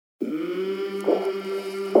Welcome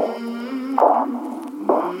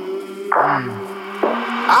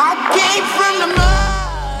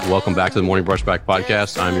back to the Morning Brushback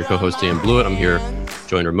Podcast. I'm your co-host, Dan Blewett. I'm here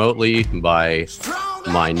joined remotely by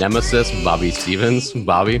my nemesis, Bobby Stevens.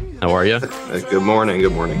 Bobby, how are you? Good morning.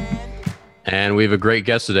 Good morning. And we have a great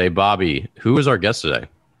guest today. Bobby, who is our guest today?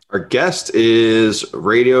 Our guest is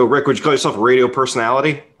radio. Rick, would you call yourself a radio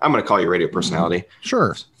personality? I'm going to call you radio personality.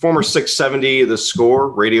 Sure. Former 670 The Score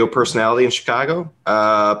radio personality in Chicago.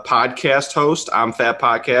 Podcast host, I'm Fat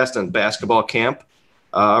Podcast and Basketball Camp.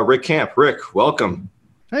 Rick Camp. Rick, welcome.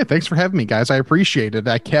 Hey, thanks for having me, guys. I appreciate it.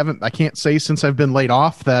 I can't say since I've been laid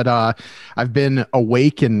off that I've been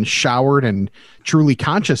awake and showered and truly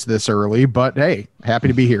conscious this early, but hey, happy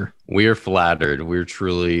to be here. We are flattered. We're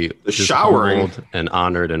truly showering and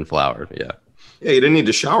honored and flowered. Yeah. Yeah, you didn't need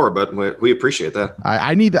to shower, but we appreciate that.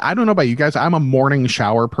 I don't know about you guys. I'm a morning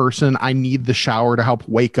shower person. I need the shower to help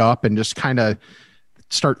wake up and just kind of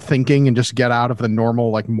start thinking and just get out of the normal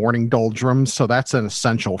like morning doldrums. So that's an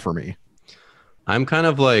essential for me. I'm kind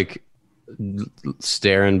of like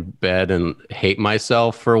stare in bed and hate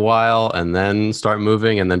myself for a while and then start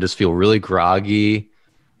moving and then just feel really groggy.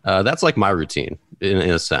 That's like my routine in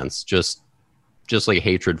a sense, just like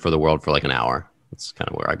hatred for the world for like an hour. That's kind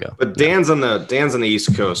of where I go. But Dan's on the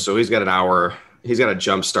East Coast, so he's got an hour. He's got a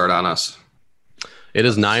jump start on us. It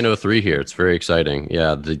is 9:03 here. It's very exciting.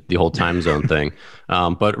 Yeah, the whole time zone thing.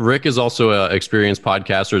 But Rick is also an experienced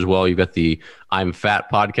podcaster as well. You've got the I'm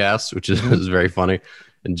Fat podcast, which is very funny.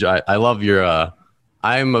 And I love your.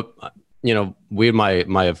 We had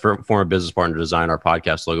my former business partner design our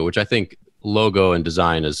podcast logo, which I think logo and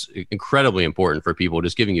design is incredibly important for people.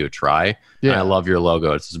 Just giving you a try. Yeah, and I love your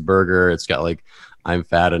logo. It's this burger. It's got like I'm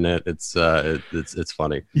fat in it. It's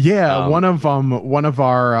funny. Yeah, one of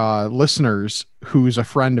our listeners who's a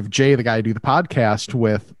friend of Jay, the guy I do the podcast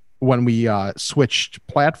with, when we switched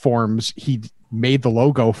platforms, he made the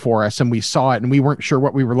logo for us and we saw it and we weren't sure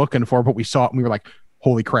what we were looking for, but we saw it and we were like,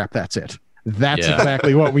 holy crap, that's it. That's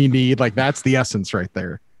exactly what we need. Like that's the essence right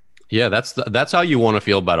there. Yeah, that's how you want to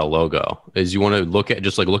feel about a logo. Is you want to look and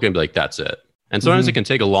be like, that's it. And sometimes it can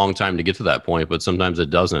take a long time to get to that point, but sometimes it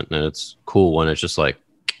doesn't. And it's cool when it's just like,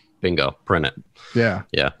 bingo, print it. Yeah.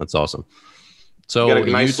 Yeah, that's awesome. So you got a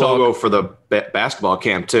nice logo for the basketball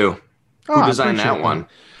camp too. Who designed that one?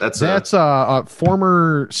 That's a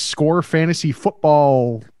former Score fantasy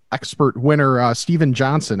football expert winner, Steven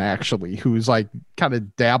Johnson, actually, who's like kind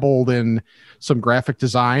of dabbled in some graphic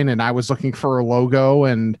design. And I was looking for a logo.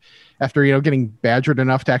 And after, getting badgered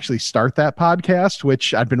enough to actually start that podcast,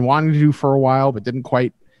 which I'd been wanting to do for a while, but didn't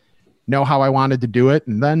quite know how I wanted to do it.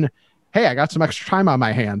 And then, hey, I got some extra time on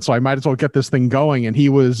my hands, so I might as well get this thing going. And he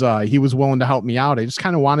was willing to help me out. I just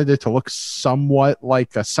kind of wanted it to look somewhat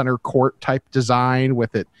like a center court type design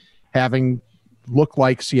with it having look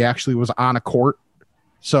like he actually was on a court.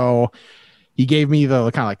 So he gave me the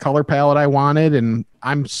kind of like color palette I wanted. And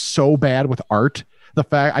I'm so bad with art. The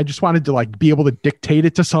fact I just wanted to like be able to dictate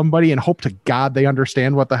it to somebody and hope to God they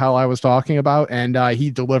understand what the hell I was talking about. And he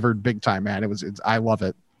delivered big time, man. I love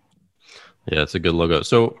it. Yeah, it's a good logo.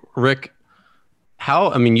 So Rick,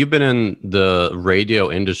 you've been in the radio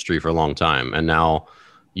industry for a long time and now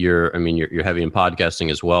you're heavy in podcasting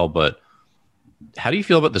as well, but how do you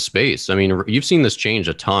feel about the space? I mean, you've seen this change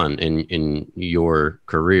a ton in your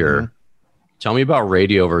career. Mm-hmm. Tell me about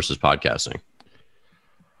radio versus podcasting.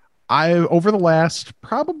 Over the last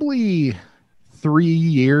probably 3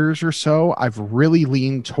 years or so, I've really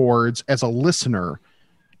leaned towards, as a listener,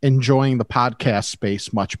 enjoying the podcast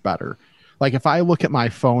space much better. Like if I look at my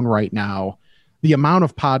phone right now, the amount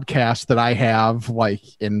of podcasts that I have, like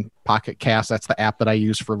in Pocket Cast, that's the app that I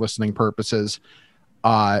use for listening purposes.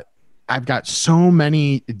 I've got so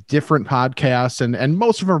many different podcasts and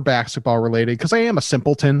most of them are basketball related because I am a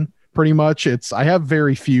simpleton pretty much. I have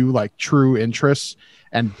very few like true interests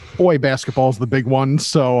and boy, basketball is the big one.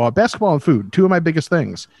 So basketball and food, two of my biggest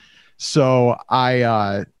things. So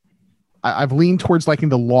I've leaned towards liking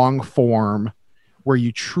the long form where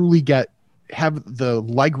you truly have the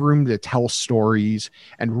leg room to tell stories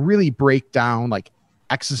and really break down like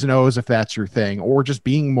X's and O's if that's your thing, or just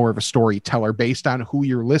being more of a storyteller based on who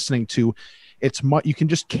you're listening to. You can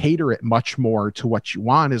just cater it much more to what you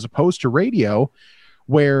want as opposed to radio,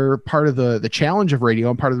 where part of the challenge of radio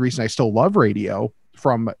and part of the reason I still love radio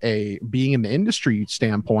from being in the industry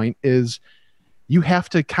standpoint is you have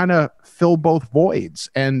to kind of fill both voids.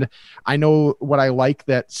 And I know what I like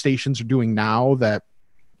that stations are doing now, that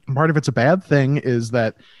part of it's a bad thing, is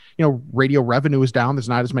that radio revenue is down. There's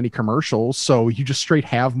not as many commercials. So you just straight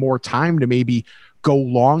have more time to maybe go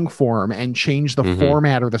long form and change the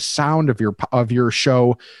format or the sound of your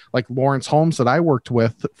show. Like Lawrence Holmes that I worked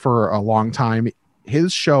with for a long time,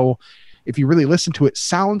 his show, if you really listen to it,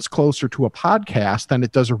 sounds closer to a podcast than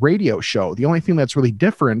it does a radio show. The only thing that's really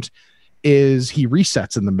different is he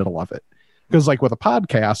resets in the middle of it. Because like with a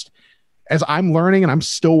podcast, as I'm learning and I'm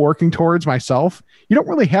still working towards myself, you don't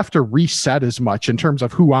really have to reset as much in terms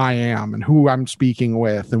of who I am and who I'm speaking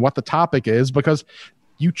with and what the topic is, because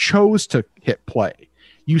you chose to hit play.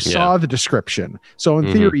 You saw the description. So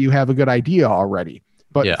in theory, you have a good idea already.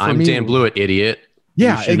 But I'm Dan Blewett, idiot.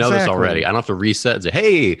 Yeah, you should know this already. I don't have to reset and say,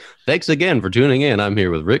 hey, thanks again for tuning in. I'm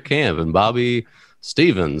here with Rick Camp and Bobby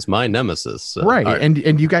Stevens, my nemesis. Right. And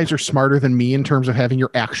you guys are smarter than me in terms of having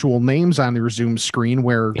your actual names on your Zoom screen,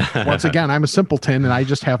 where once again, I'm a simpleton and I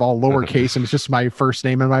just have all lowercase and it's just my first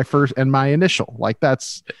name and my initial. Like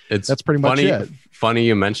that's pretty much it. Funny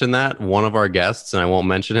you mentioned that. One of our guests, and I won't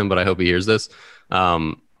mention him, but I hope he hears this.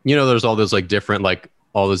 There's all those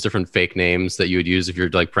all those different fake names that you would use if you're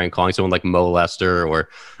like prank calling someone, like Mo Lester or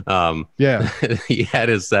he had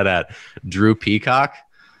his set at Drew Peacock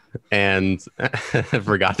and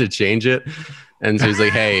forgot to change it. And so he's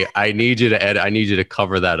like, hey, I need you to edit. I need you to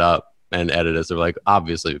cover that up and edit it. So we're like,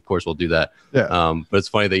 obviously, of course we'll do that. Yeah. But it's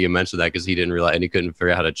funny that you mentioned that because he didn't realize, and he couldn't figure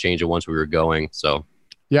out how to change it once we were going. So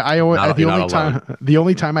yeah, the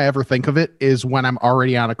only time I ever think of it is when I'm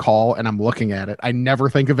already on a call and I'm looking at it. I never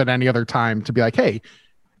think of it any other time to be like, hey,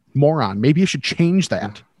 moron, maybe you should change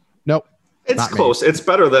that. Nope. It's close. Me. It's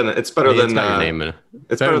better than it's better than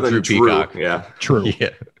Drew Peacock. Yeah. True.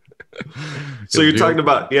 Yeah. So you're talking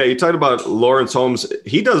about Lawrence Holmes.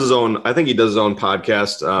 He does his own, I think he does his own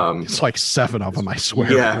podcast. It's like 7 of them, I swear.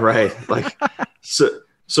 Yeah, right. Like so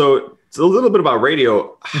it's a little bit about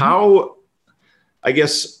radio. How I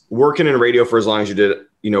guess working in radio for as long as you did,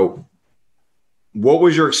 what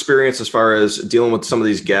was your experience as far as dealing with some of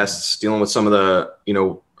these guests, dealing with some of the,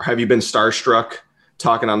 have you been starstruck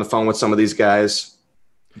talking on the phone with some of these guys,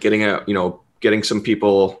 getting some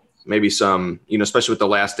people, maybe some, especially with the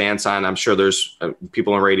Last Dance on, I'm sure there's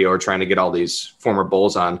people on radio are trying to get all these former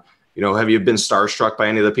Bulls on, have you been starstruck by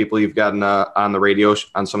any of the people you've gotten on the radio,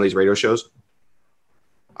 on some of these radio shows?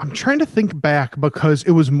 I'm trying to think back because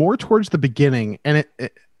it was more towards the beginning, and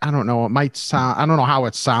it I don't know, it might sound, I don't know how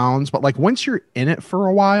it sounds, but like once you're in it for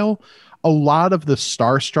a while, a lot of the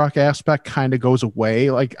starstruck aspect kind of goes away.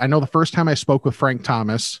 Like I know the first time I spoke with Frank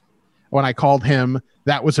Thomas, when I called him,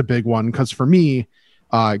 that was a big one. Cause for me,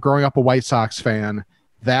 growing up a White Sox fan,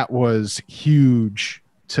 that was huge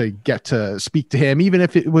to get to speak to him, even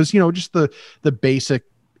if it was, just the basic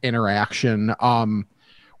interaction.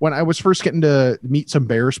 When I was first getting to meet some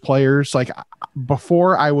Bears players, like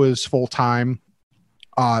before I was full-time,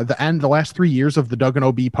 the last 3 years of the Doug and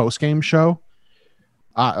OB postgame show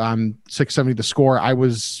on 670 The Score, I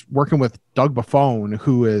was working with Doug Buffone,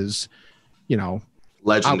 who is,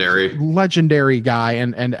 legendary guy,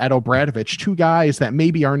 and Ed Obradovich, 2 guys that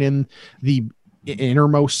maybe aren't in the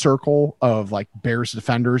innermost circle of like Bears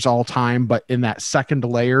defenders all time, but in that second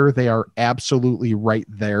layer, they are absolutely right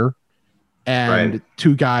there. And right.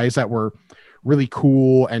 2 guys that were really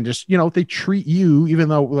cool and just, they treat you, even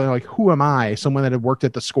though they're like, who am I? Someone that had worked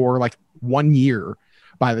at the Score like 1 year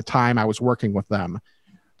by the time I was working with them.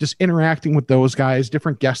 Just interacting with those guys,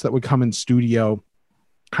 different guests that would come in studio,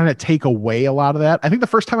 kind of take away a lot of that. I think the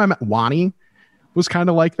first time I met Wani was kind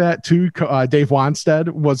of like that too. Dave Wanstead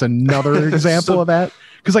was another example of that.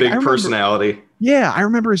 Because like, big personality. Yeah, I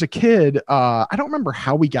remember as a kid, I don't remember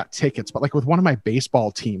how we got tickets, but like with one of my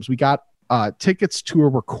baseball teams, we got tickets to a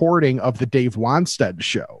recording of the Dave Wanstead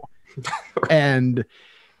show. And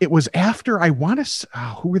it was after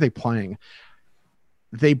who were they playing?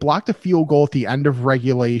 They blocked a field goal at the end of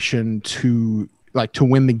regulation to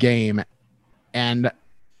win the game. And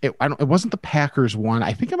it wasn't the Packers one.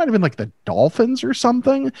 I think it might've been like the Dolphins or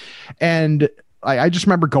something. And I just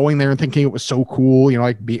remember going there and thinking it was so cool,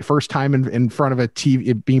 first time in front of a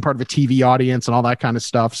TV, being part of a TV audience and all that kind of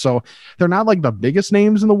stuff. So they're not like the biggest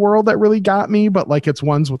names in the world that really got me, but like it's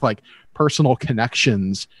ones with like personal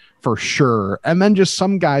connections for sure. And then just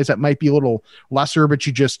some guys that might be a little lesser, but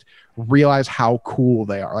you just realize how cool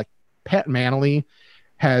they are. Like Pat Manley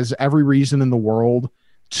has every reason in the world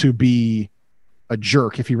to be a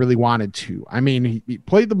jerk if he really wanted to. I mean, he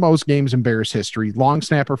played the most games in Bears history, long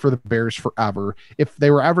snapper for the Bears forever. If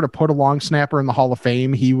they were ever to put a long snapper in the Hall of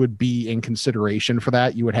Fame, he would be in consideration for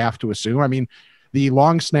that. You would have to assume. I mean, the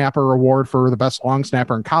long snapper award for the best long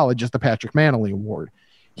snapper in college is the Patrick Manley Award.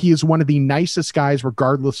 He is one of the nicest guys,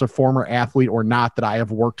 regardless of former athlete or not, that I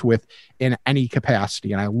have worked with in any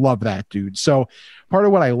capacity. And I love that dude. So part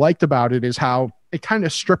of what I liked about it is how it kind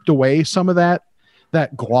of stripped away some of that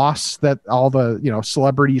that gloss that all the,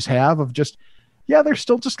 celebrities have of just, yeah, they're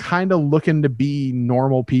still just kind of looking to be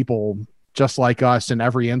normal people just like us in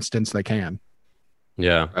every instance they can.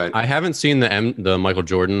 Yeah. Right. I haven't seen the Michael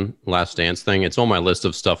Jordan Last Dance thing. It's on my list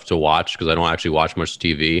of stuff to watch because I don't actually watch much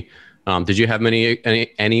TV. Did you have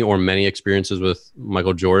any or many experiences with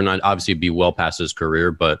Michael Jordan? I'd obviously be well past his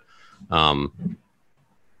career, but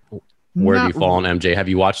where do you fall on MJ? Have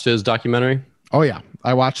you watched his documentary? Oh yeah,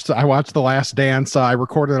 I watched The Last Dance. I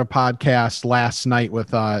recorded a podcast last night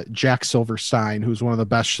with Jack Silverstein, who's one of the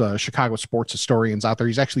best Chicago sports historians out there.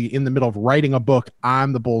 He's actually in the middle of writing a book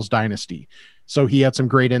on the Bulls dynasty, so he had some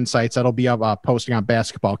great insights. That'll be up posting on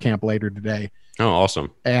Basketball Camp later today. Oh,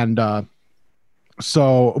 awesome! And but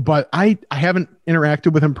I haven't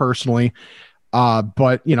interacted with him personally.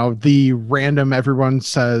 But the random, everyone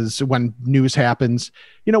says when news happens,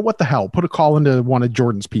 what the hell, put a call into one of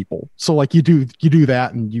Jordan's people. So like you do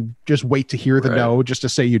that and you just wait to hear the no, just to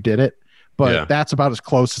say you did it. But that's about as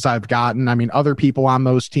close as I've gotten. I mean, other people on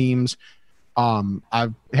those teams,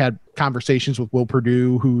 I've had conversations with Will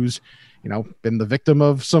Perdue, who's, been the victim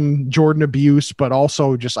of some Jordan abuse, but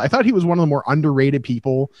also just, I thought he was one of the more underrated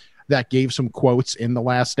people that gave some quotes in The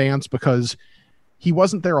Last Dance, because he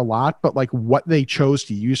wasn't there a lot, but like what they chose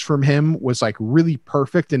to use from him was like really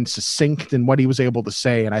perfect and succinct in what he was able to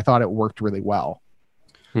say. And I thought it worked really well.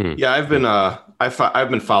 Yeah, I've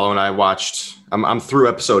been following. I'm through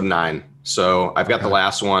episode 9. So I've got the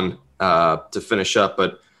last one to finish up,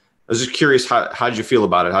 but I was just curious, how did you feel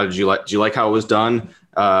about it? Do you like how it was done?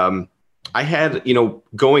 I had,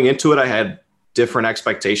 going into it, I had different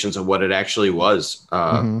expectations of what it actually was.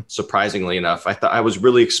 Surprisingly enough, I was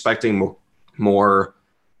really expecting more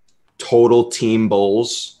total team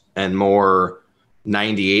Bulls and more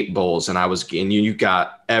 98 Bulls. And you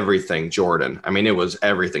got everything Jordan. I mean, it was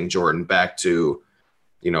everything Jordan, back to,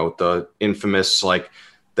 the infamous, like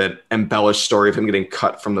that embellished story of him getting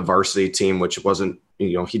cut from the varsity team, which wasn't,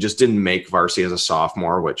 he just didn't make varsity as a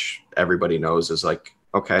sophomore, which everybody knows is like,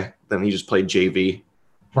 okay, then he just played JV.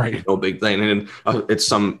 Right. No big thing. And it's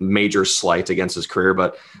some major slight against his career.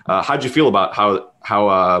 But how'd you feel about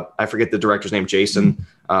how I forget the director's name, Jason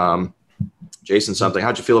something.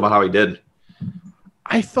 How'd you feel about how he did?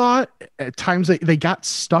 I thought at times they got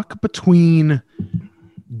stuck between,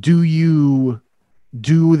 do you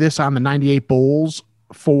do this on the 98 Bulls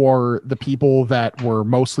for the people that were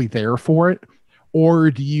mostly there for it?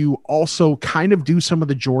 Or do you also kind of do some of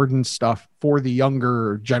the Jordan stuff for the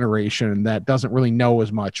younger generation that doesn't really know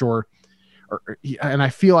as much? And I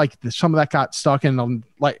feel like some of that got stuck in,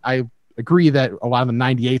 like, I agree that a lot of the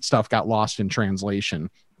 98 stuff got lost in translation,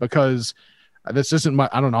 because this isn't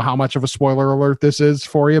I don't know how much of a spoiler alert this is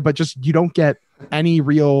for you, but just, you don't get any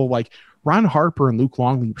real, like, Ron Harper and Luke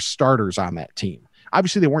Longley were starters on that team.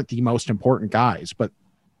 Obviously they weren't the most important guys, but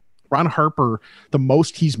Ron Harper, the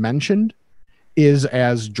most he's mentioned is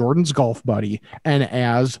as Jordan's golf buddy and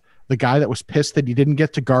as the guy that was pissed that he didn't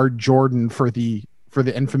get to guard Jordan for the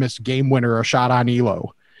infamous game winner, a shot on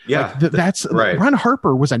Elo. Yeah, like that's right. Ron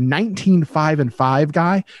Harper was a 19-5-5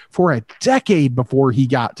 guy for a decade before he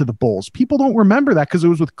got to the Bulls. People don't remember that because it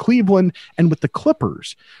was with Cleveland and with the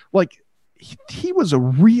Clippers. Like, he was a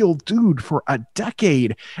real dude for a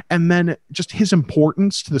decade. And then just his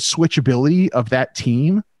importance to the switchability of that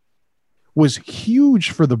team was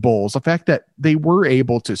huge for the Bulls. The fact that they were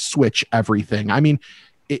able to switch everything. I mean,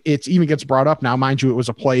 it even gets brought up now, mind you, it was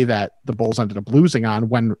a play that the Bulls ended up losing on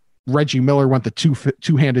when Reggie Miller went the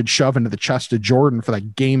two-handed shove into the chest of Jordan for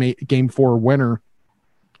that game 4 winner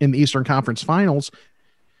in the Eastern Conference Finals.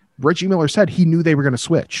 Reggie Miller said he knew they were going to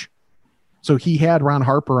switch. So he had Ron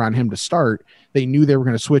Harper on him to start. They knew they were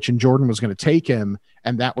going to switch and Jordan was going to take him.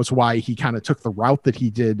 And that was why he kind of took the route that he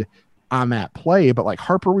did on that play. But like,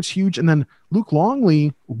 Harper was huge. And then Luke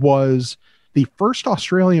Longley was the first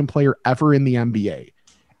Australian player ever in the NBA.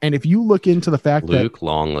 And if you look into the fact that Luke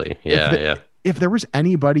Longley, if there was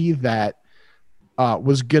anybody that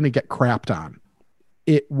was going to get crapped on,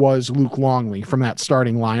 it was Luke Longley from that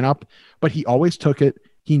starting lineup, but he always took it.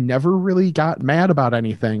 He never really got mad about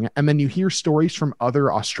anything. And then you hear stories from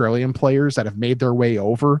other Australian players that have made their way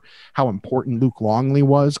over, how important Luke Longley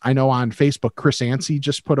was. I know on Facebook, Chris Anstey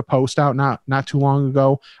just put a post out not too long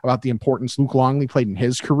ago about the importance Luke Longley played in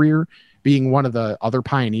his career, being one of the other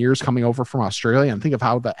pioneers coming over from Australia. And think of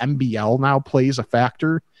how the NBL now plays a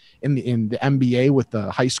factor in the NBA with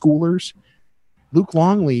the high schoolers. Luke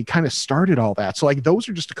Longley kind of started all that. So like, those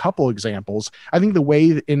are just a couple examples. I think the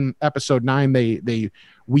way in episode 9, they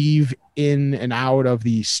weave in and out of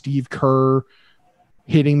the Steve Kerr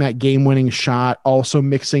hitting that game-winning shot, also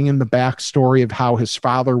mixing in the backstory of how his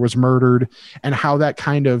father was murdered and how that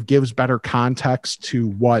kind of gives better context to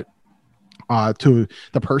what to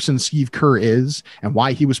the person Steve Kerr is and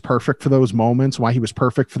why he was perfect for those moments, why he was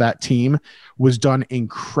perfect for that team, was done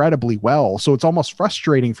incredibly well. So it's almost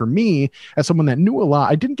frustrating for me as someone that knew a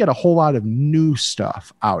lot. I didn't get a whole lot of new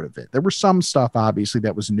stuff out of it. There was some stuff obviously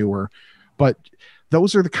that was newer, but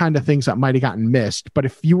those are the kind of things that might have gotten missed. But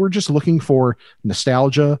if you were just looking for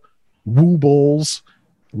nostalgia, woo bulls,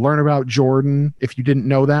 learn about Jordan, if you didn't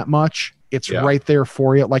know that much, it's right there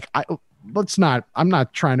for you. Like I'm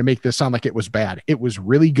not trying to make this sound like it was bad. It was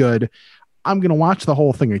really good. I'm going to watch the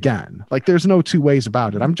whole thing again. Like there's no two ways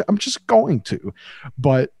about it. I'm just going to,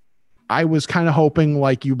 but I was kind of hoping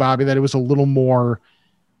like you, Bobby, that it was a little more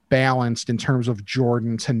balanced in terms of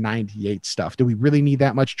Jordan to 98 stuff. Do we really need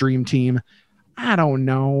that much dream team? I don't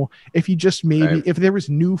know. If you just maybe if there was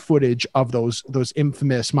new footage of those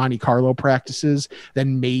infamous Monte Carlo practices,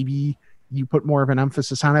 then maybe you put more of an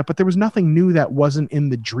emphasis on it, but there was nothing new that wasn't in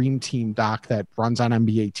the Dream Team doc that runs on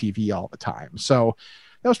NBA TV all the time. So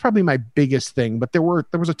that was probably my biggest thing, but there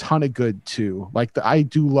was a ton of good too. Like I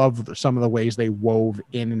do love some of the ways they wove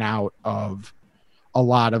in and out of a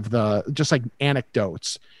lot of the just like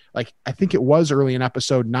anecdotes. Like I think it was early in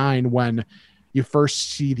episode 9 when you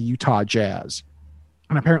first see the Utah Jazz,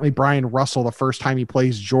 and apparently Brian Russell, the first time he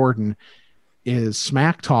plays Jordan, is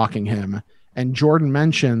smack talking him, and Jordan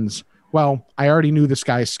mentions, well, I already knew this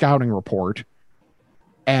guy's scouting report,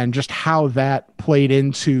 and just how that played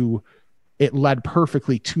into it led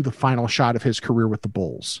perfectly to the final shot of his career with the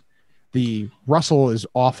Bulls. The Russell is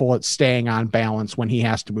awful at staying on balance when he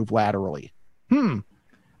has to move laterally.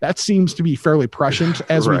 That seems to be fairly prescient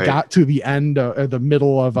as we got to the end, the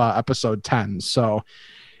middle of episode 10. So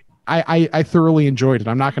I thoroughly enjoyed it.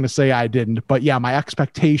 I'm not going to say I didn't, but yeah, my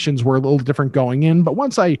expectations were a little different going in. But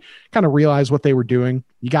once I kind of realized what they were doing,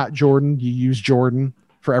 you got Jordan, you use Jordan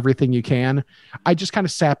for everything you can. I just kind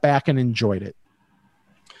of sat back and enjoyed it.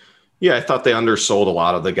 Yeah, I thought they undersold a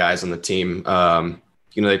lot of the guys on the team.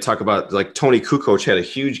 They talk about like Tony Kukoc had a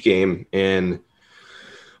huge game in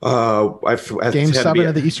Game 7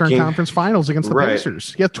 of the Eastern Conference Finals against the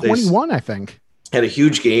Pacers. He had 21, I think. Had a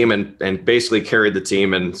huge game and basically carried the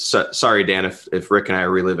team. And sorry, Dan, if Rick and I are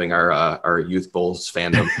reliving our youth Bulls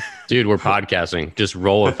fandom. Dude, we're podcasting. Just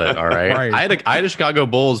roll with it. All right. I had a Chicago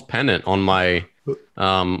Bulls pennant on my in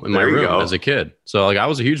my room as a kid. So like I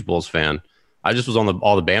was a huge Bulls fan. I just was on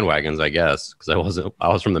all the bandwagons, I guess, because I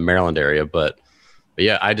was from the Maryland area. But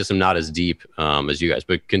yeah, I just am not as deep as you guys.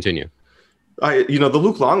 But continue. The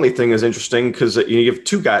Luke Longley thing is interesting because you have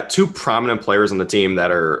two prominent players on the team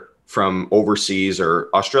that are from overseas, or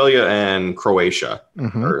Australia and Croatia,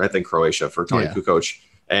 or I think Croatia for Tony Kukoc.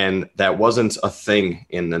 And that wasn't a thing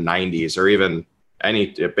in the 90s or even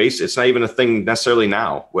it's not even a thing necessarily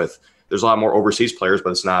now. There's a lot more overseas players,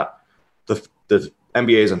 but it's not the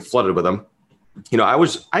NBA isn't flooded with them.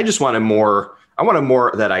 I just wanted more. I wanted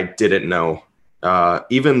more that I didn't know.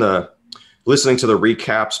 Even listening to the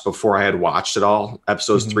recaps before I had watched it all,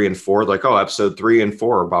 episodes 3 and 4, like, episode 3 and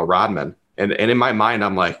 4 are about Rodman. And in my mind,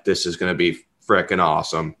 I'm like, this is going to be freaking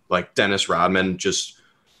awesome. Like Dennis Rodman just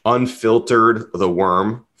unfiltered the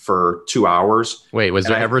worm for 2 hours. Wait, was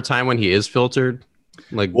there ever a time when he is filtered?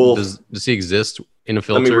 Like, does he exist in a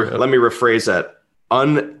filter? Let me rephrase that.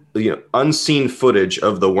 Unseen footage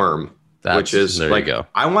of the worm, which is like,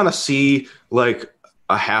 I want to see like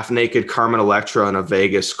a half-naked Carmen Electra in a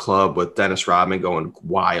Vegas club with Dennis Rodman going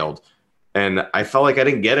wild. And I felt like I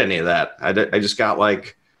didn't get any of that. I just got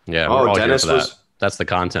like, Dennis was. That's the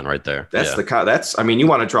content right there. That's you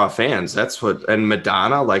want to draw fans. That's what. And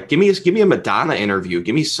Madonna, like, give me a Madonna interview.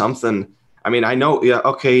 Give me something. I mean, I know,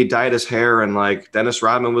 he dyed his hair, and like Dennis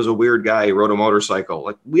Rodman was a weird guy. He rode a motorcycle.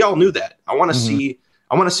 Like, we all knew that. I want to see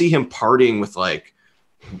him partying with like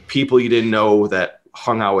people you didn't know that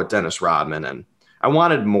hung out with Dennis Rodman, and I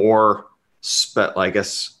wanted more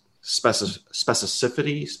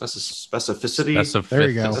specificity. There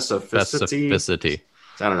you go. Specificity.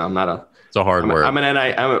 I don't know. I'm not a. It's a hard word. I'm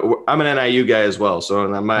an NIU guy as well, so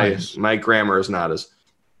my grammar is not as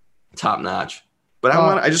top notch. But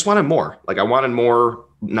I just wanted more. Like, I wanted more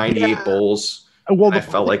 98 Bulls. Well, I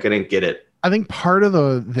felt like I didn't get it. I think part of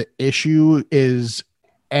the issue is,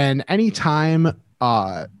 and anytime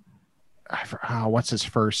what's his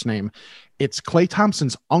first name? It's Klay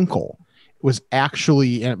Thompson's uncle was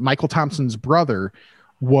actually Michael Thompson's brother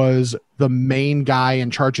was the main guy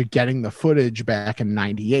in charge of getting the footage back in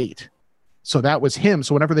 98. So that was him.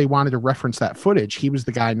 So whenever they wanted to reference that footage, he was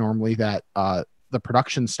the guy normally that the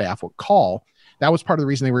production staff would call. That was part of the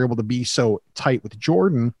reason they were able to be so tight with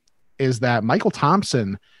Jordan, is that Michael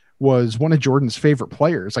Thompson was one of Jordan's favorite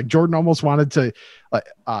players. Like Jordan almost wanted to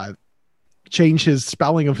change his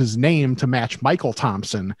spelling of his name to match Michael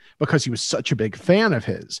Thompson because he was such a big fan of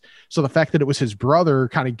his. So the fact that it was his brother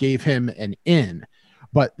kind of gave him an in.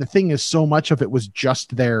 But the thing is, so much of it was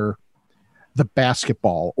just the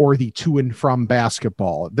basketball or the to and from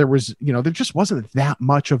basketball. There was, there just wasn't that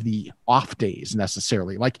much of the off days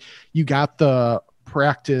necessarily. Like you got the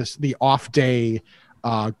practice, the off day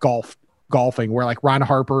golfing where like Ron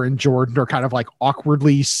Harper and Jordan are kind of like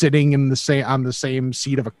awkwardly sitting on the same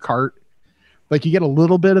seat of a cart. Like you get a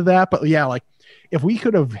little bit of that, but yeah, like if we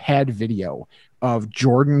could have had video of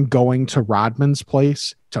Jordan going to Rodman's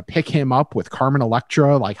place to pick him up with Carmen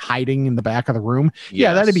Electra, like hiding in the back of the room. Yes.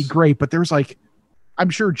 Yeah, that'd be great. But there's like, I'm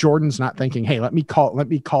sure Jordan's not thinking, hey, let me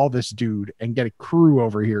call this dude and get a crew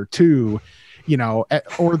over here too,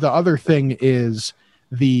 or the other thing is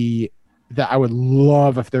that I would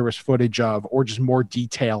love if there was footage of, or just more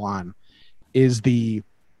detail on, is the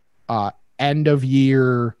end of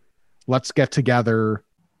year, let's get together.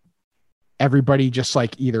 Everybody just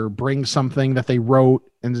like either brings something that they wrote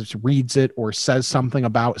and just reads it or says something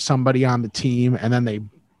about somebody on the team. And then they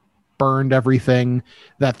burned everything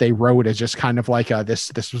that they wrote as just kind of like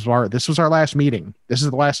this was our last meeting. This is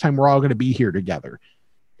the last time we're all going to be here together.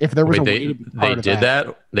 If there was a way to be part of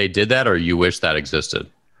that. They did that, or you wish that existed?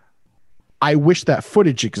 I wish that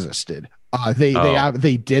footage existed. They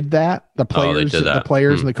did that. The players, and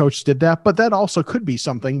the coaches did that, but that also could be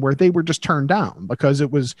something where they were just turned down because it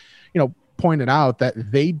was, pointed out that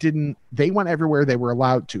they went everywhere they were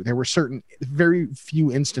allowed to. There were very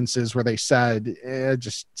few instances where they said,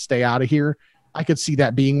 just stay out of here. I could see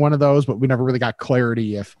that being one of those, but we never really got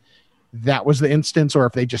clarity if that was the instance or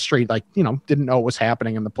if they just straight didn't know what was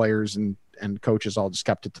happening and the players and coaches all just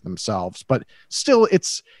kept it to themselves. But still,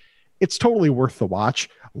 it's totally worth the watch.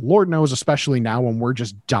 Lord knows, especially now when we're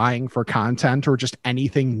just dying for content or just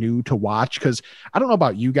anything new to watch. Because I don't know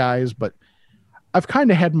about you guys, but I've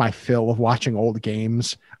kind of had my fill of watching old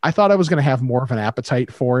games. I thought I was going to have more of an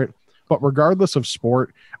appetite for it. But regardless of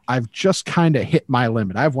sport, I've just kind of hit my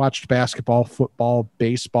limit. I've watched basketball, football,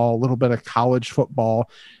 baseball, a little bit of college football,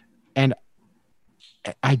 and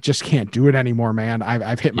I just can't do it anymore, man.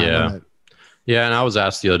 I've hit my limit. Yeah, and I was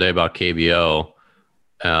asked the other day about KBO.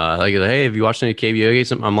 Hey, have you watched any KBO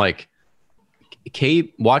games? I'm like,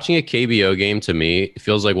 watching a KBO game to me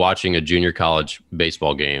feels like watching a junior college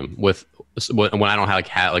baseball game when I don't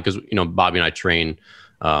have because Bobby and I train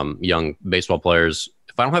young baseball players.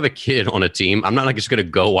 If I don't have a kid on a team, I'm not just going to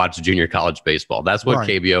go watch junior college baseball. That's what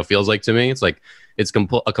KBO feels like to me. It's like it's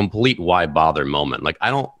a complete why bother moment. Like I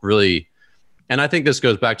don't really, and I think this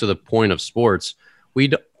goes back to the point of sports.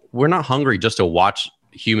 We're not hungry just to watch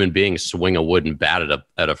human beings swing a wooden bat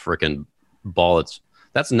at a freaking ball.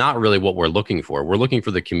 That's not really what we're looking for. We're looking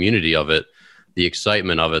for the community of it, the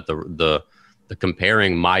excitement of it, the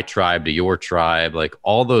comparing my tribe to your tribe, like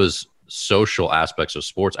all those social aspects of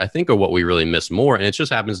sports, I think are what we really miss more. And it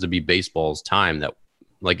just happens to be baseball's time that,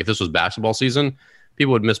 like, if this was basketball season,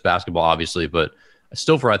 people would miss basketball, obviously, but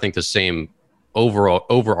still for, I think, the same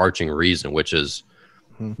overarching reason, which is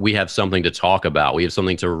we have something to talk about. We have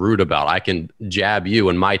something to root about. I can jab you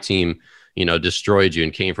and my team, destroyed you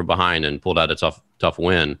and came from behind and pulled out a tough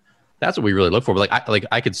win. That's what we really look for. But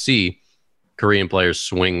I could see Korean players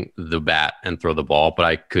swing the bat and throw the ball, but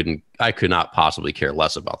I could not possibly care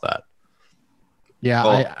less about that. Yeah,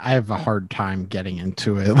 I have a hard time getting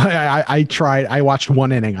into it. I tried. I watched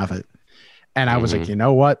one inning of it, and I was like, you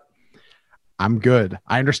know what? I'm good.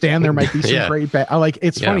 I understand there might be some great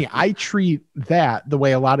it's funny. I treat that the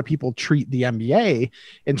way a lot of people treat the NBA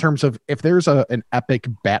in terms of if there's an epic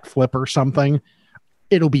bat flip or something,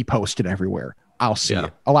 it'll be posted everywhere. I'll see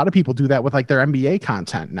it. A lot of people do that with like their NBA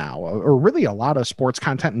content now, or really a lot of sports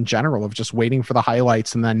content in general, of just waiting for the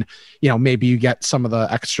highlights. And then, maybe you get some of the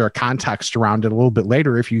extra context around it a little bit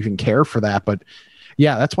later if you even care for that. But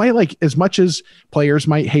yeah, that's why, like, as much as players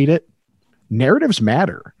might hate it, narratives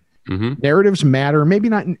matter. Narratives matter, maybe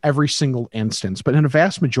not in every single instance, but in a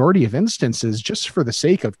vast majority of instances, just for the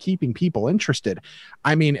sake of keeping people interested.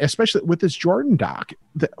 I mean, especially with this Jordan doc,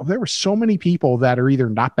 there were so many people that are either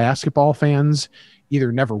not basketball fans,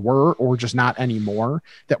 either never were, or just not anymore,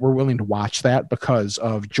 that were willing to watch that because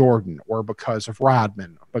of Jordan or because of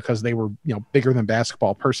Rodman, because they were, bigger than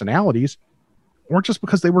basketball personalities, or just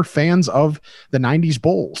because they were fans of the 90s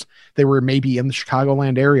Bulls. They were maybe in the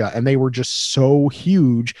Chicagoland area and they were just so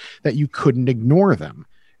huge that you couldn't ignore them,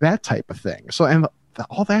 that type of thing. So, and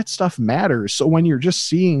all that stuff matters. So when you're just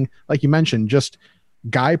seeing, like you mentioned, just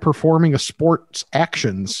guy performing a sport's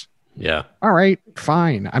actions, Yeah. All right,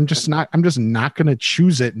 fine. I'm just not going to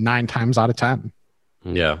choose it 9 times out of 10.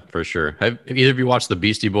 Yeah, for sure. Have either of you watched the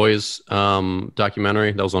Beastie Boys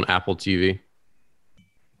documentary that was on Apple TV?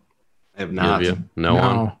 I have not. No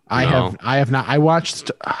one? I have not.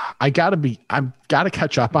 I've got to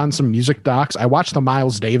catch up on some music docs. I watched the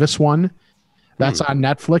Miles Davis one. That's on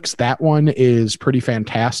Netflix. That one is pretty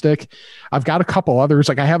fantastic. I've got a couple others.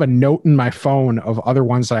 Like I have a note in my phone of other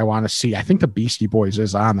ones that I want to see. I think the Beastie Boys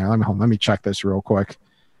is on there. Let me check this real quick.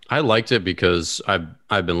 I liked it because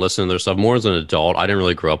I've been listening to their stuff more as an adult. I didn't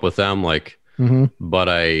really grow up with them,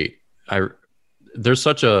 but there's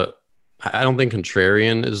such a, I don't think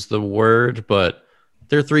contrarian is the word, but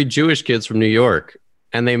they're 3 Jewish kids from New York,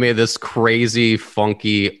 and they made this crazy,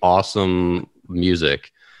 funky, awesome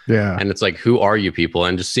music. Yeah. And it's like, who are you people?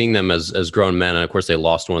 And just seeing them as grown men. And of course, they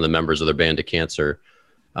lost one of the members of their band to cancer,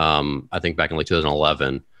 I think back in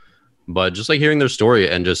 2011. But just hearing their story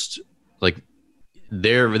and just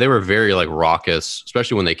they were very raucous,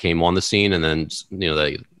 especially when they came on the scene. And then,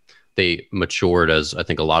 they matured as I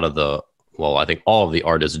think I think all of the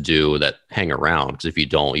artists do that hang around. Because if you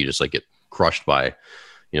don't, you just get crushed by,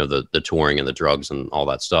 the touring and the drugs and all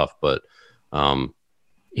that stuff. But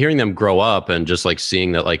hearing them grow up and just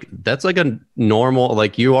seeing that, that's a normal,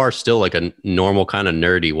 you are still a normal kind of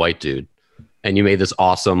nerdy white dude. And you made this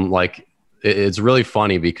awesome, it's really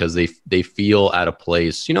funny because they feel at a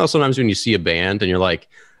place, sometimes when you see a band and you're like,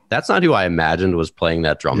 that's not who I imagined was playing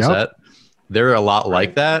that drum set. They're a lot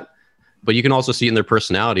like that, but you can also see in their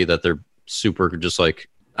personality that they're super just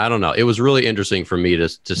I don't know. It was really interesting for me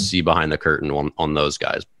to see behind the curtain on those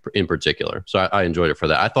guys in particular. So I enjoyed it for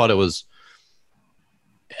that. I thought it was,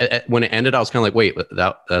 when it ended, I was kind of wait,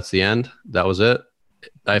 that's the end? That was it?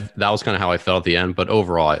 That was kind of how I felt at the end, but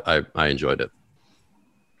overall I enjoyed it.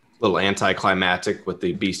 A little anticlimactic with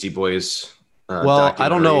the Beastie Boys. Well, I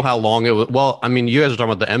don't know how long it was. Well, I mean, you guys are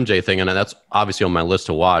talking about the MJ thing, and that's obviously on my list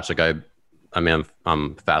to watch.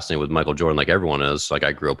 I'm fascinated with Michael Jordan, like everyone is.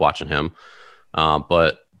 I grew up watching him.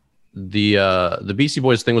 But the Beastie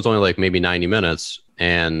Boys thing was only maybe 90 minutes,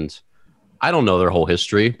 and I don't know their whole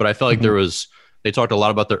history, but I felt they talked a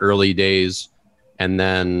lot about the early days, and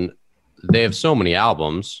then they have so many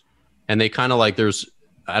albums, and they kind of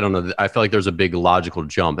I don't know. I feel there's a big logical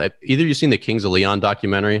jump. Either you've seen the Kings of Leon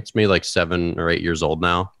documentary. It's maybe 7 or 8 years old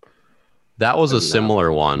now. That was a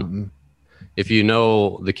similar one. Mm-hmm. If you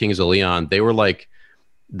know the Kings of Leon, they were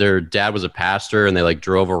their dad was a pastor, and they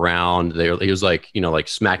drove around. He was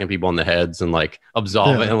smacking people on the heads and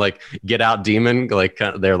absolving and get out demon,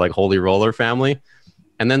 they're holy roller family.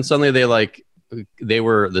 And then suddenly they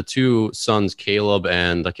were the 2 sons, Caleb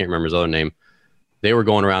and I can't remember his other name. They were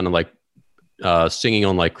going around and singing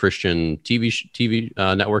on Christian TV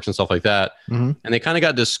networks and stuff like that. Mm-hmm. And they kind of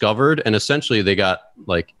got discovered, and essentially they got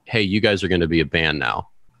hey, you guys are going to be a band now.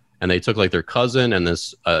 And they took their cousin and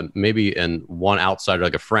this maybe and one outsider,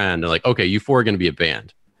 a friend, and okay, you 4 are going to be a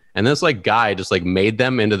band. And this guy just made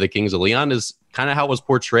them into the Kings of Leon is kind of how it was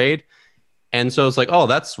portrayed. And so it's oh,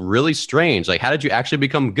 that's really strange. How did you actually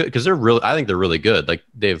become good? Because I think they're really good.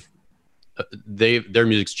 Their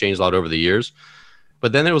music's changed a lot over the years.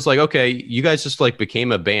 But then it was okay, you guys just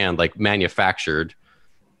became a band, manufactured.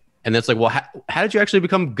 And it's well, how did you actually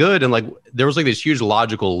become good? And there was this huge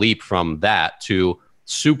logical leap from that to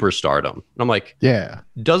superstardom. And I'm yeah,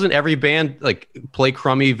 doesn't every band play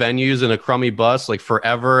crummy venues in a crummy bus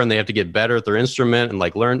forever, and they have to get better at their instrument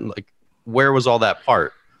and learn where was all that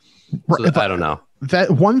part? So I don't know.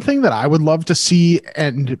 That one thing that I would love to see,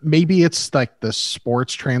 and maybe it's the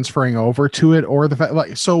sports transferring over to it, or the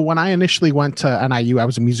fact so when I initially went to NIU, I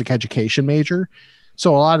was a music education major.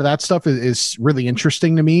 So a lot of that stuff is really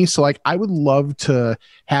interesting to me. So I would love to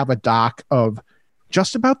have a doc of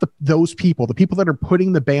just about those people, the people that are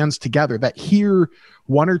putting the bands together, that hear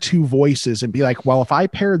 1 or 2 voices and be well, if I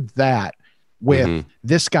paired that with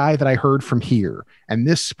this guy that I heard from here and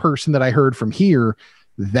this person that I heard from here,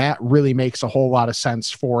 that really makes a whole lot of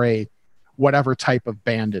sense for a whatever type of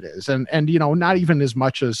band it is. And not even as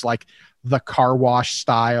much as the car wash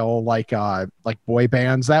style, boy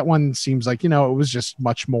bands. That one seems it was just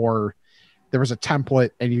much more, there was a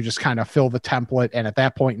template and you just kind of fill the template. And at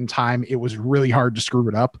that point in time, it was really hard to screw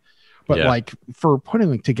it up. But for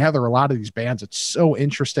putting together a lot of these bands, it's so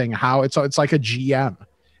interesting how it's like a GM.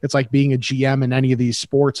 It's like being a GM in any of these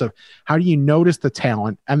sports of how do you notice the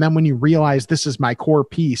talent? And then when you realize this is my core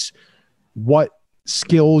piece, what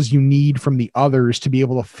skills you need from the others to be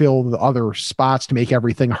able to fill the other spots to make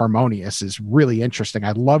everything harmonious is really interesting.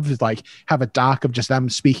 I'd love to have a doc of just them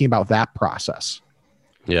speaking about that process.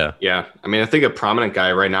 Yeah. Yeah. I mean, I think a prominent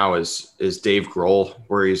guy right now is Dave Grohl,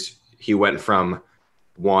 where he went from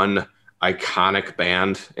one iconic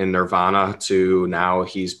band in Nirvana to now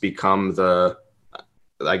he's become the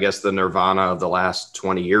Nirvana of the last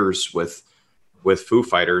 20 years with Foo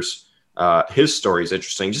Fighters. His story is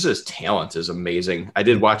interesting. Just his talent is amazing. I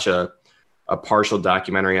did watch a partial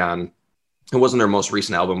documentary on, it wasn't their most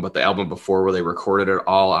recent album, but the album before, where they recorded it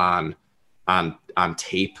all on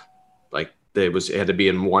tape. Like it had to be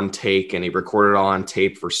in one take, and he recorded it all on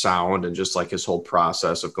tape for sound, and just like his whole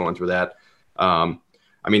process of going through that.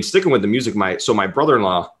 I mean, sticking with the music, my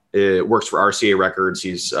brother-in-law works for RCA Records.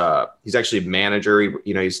 He's actually manager.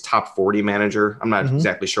 He's top 40 manager. I'm not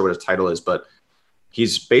exactly sure what his title is, but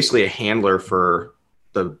he's basically a handler for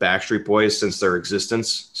the Backstreet Boys since their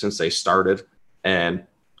existence, since they started. And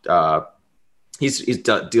he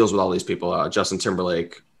deals with all these people. Justin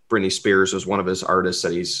Timberlake, Britney Spears is one of his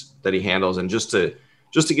artists that he handles. And just to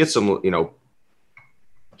get some,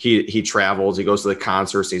 he travels, he goes to the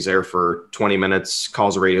concerts, he's there for 20 minutes,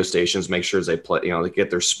 calls the radio stations, make sure they play, they get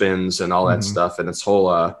their spins and all that stuff. And it's a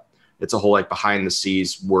whole like behind the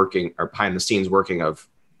scenes working of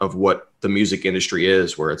what the music industry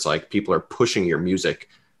is, where it's like people are pushing your music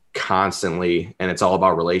constantly, and it's all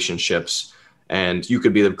about relationships. And you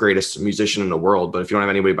could be the greatest musician in the world, but if you don't have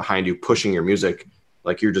anybody behind you pushing your music,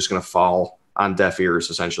 like, you're just going to fall on deaf ears,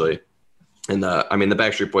 essentially. And the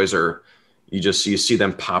Backstreet Boys are, you see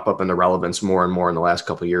them pop up into relevance more and more in the last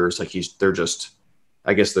couple of years. Like they're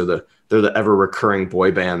the ever recurring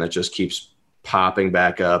boy band that just keeps popping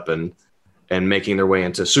back up and making their way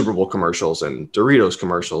into Super Bowl commercials and Doritos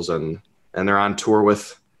commercials. And they're on tour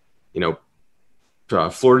with,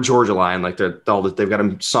 Florida Georgia Line. Like they've got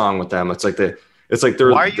a song with them. It's like they're.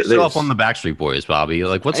 Why are you so up on the Backstreet Boys, Bobby?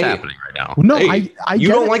 Like, what's happening right now? No, hey, you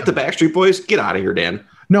don't like the Backstreet Boys? Get out of here, Dan.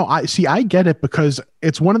 No, I get it, because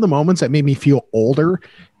it's one of the moments that made me feel older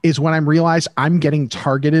is when I realized I'm getting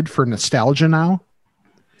targeted for nostalgia now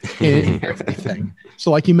in everything. So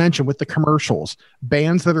like you mentioned with the commercials,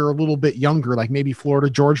 bands that are a little bit younger, like maybe Florida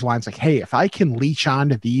Georgia Line's like, hey, if I can leech on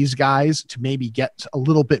to these guys to maybe get a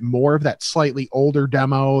little bit more of that slightly older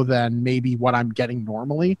demo than maybe what I'm getting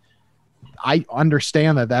normally, I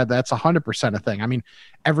understand that's 100% a thing. I mean,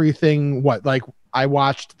 everything, I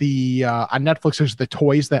watched on Netflix, there's The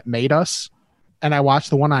Toys That Made Us, and I watched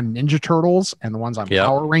the one on Ninja Turtles and the ones on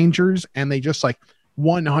Power Rangers, and they just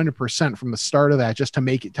 100% from the start of that, just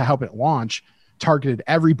to help it launch, targeted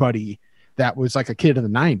everybody that was like a kid in the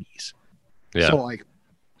 90s. Yeah. So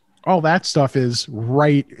all that stuff is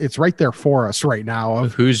right. It's right there for us right now.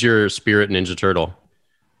 Who's your spirit Ninja Turtle?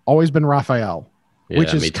 Always been Raphael. Yeah,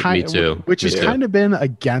 which is kind of been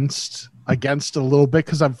against a little bit,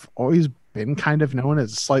 because I've always been kind of known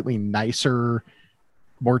as a slightly nicer,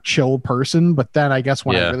 more chill person. But then I guess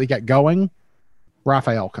when I really get going,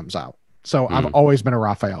 Raphael comes out. So I've always been a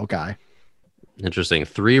Raphael guy. Interesting.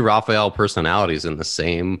 3 Raphael personalities in the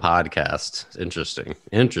same podcast. Interesting.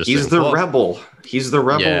 He's the rebel. He's the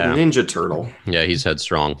rebel Ninja Turtle. Yeah, he's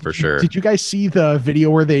headstrong for sure. Did you guys see the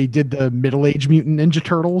video where they did the middle-aged mutant Ninja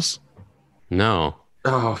Turtles? No.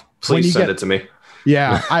 Oh, please send it to me.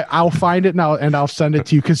 Yeah, I'll find it now and I'll send it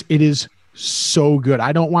to you, because it is so good.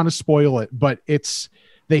 I don't want to spoil it, but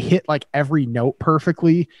they hit every note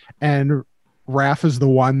perfectly, and Raph is the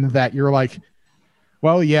one that you're like,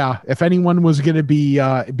 well, yeah, if anyone was going to be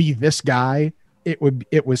this guy,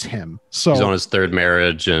 it was him. So he's on his 3rd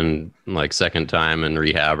marriage and second time in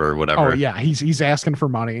rehab or whatever. Oh yeah, he's asking for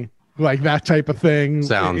money, that type of thing.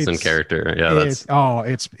 Sounds in character. Yeah,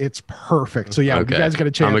 it's perfect. So yeah, okay. You guys get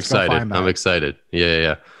a chance. I'm excited. I'm excited.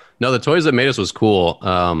 Yeah. No, The Toys That Made Us was cool.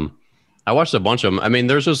 I watched a bunch of them. I mean,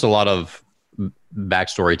 there's just a lot of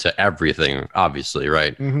backstory to everything, obviously,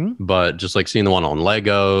 right? But just seeing the one on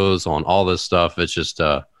Legos, on all this stuff, it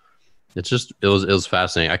was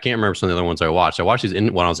fascinating. I can't remember some of the other ones I watched. I watched these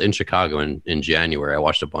when I was in Chicago in January. I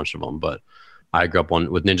watched a bunch of them, but I grew up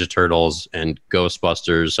with Ninja Turtles and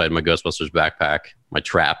Ghostbusters. I had my Ghostbusters backpack, my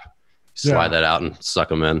trap, slide that out and suck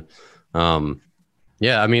them in.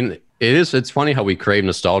 I mean, it's funny how we crave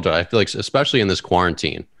nostalgia. I feel like, especially in this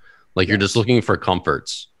quarantine, you're just looking for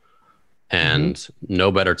comforts. And no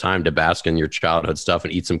better time to bask in your childhood stuff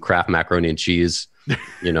and eat some Kraft macaroni and cheese,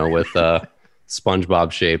 with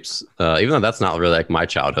SpongeBob shapes. Even though that's not really my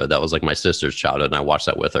childhood, that was my sister's childhood, and I watched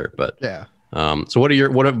that with her. But yeah. So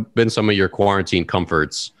what have been some of your quarantine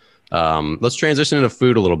comforts? Let's transition into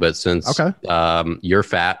food a little bit, since you're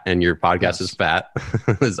fat and your podcast is fat.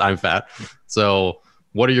 I'm fat. So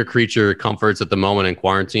what are your creature comforts at the moment in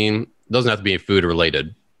quarantine? It doesn't have to be food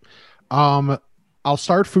related. I'll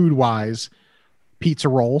start food wise, pizza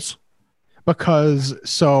rolls,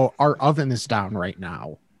 because our oven is down right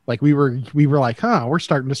now. Like we were like, we're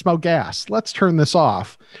starting to smell gas. Let's turn this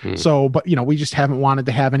off. So, but we just haven't wanted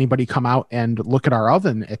to have anybody come out and look at our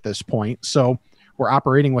oven at this point. So we're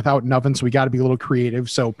operating without an oven. So we got to be a little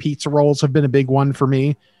creative. So pizza rolls have been a big one for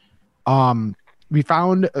me. We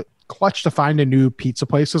found clutch to find a new pizza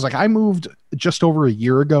places. Like I moved just over a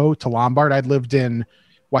year ago to Lombard. I'd lived in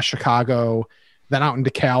West Chicago, then out in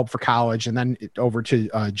DeKalb for college, and then over to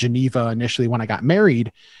Geneva initially when I got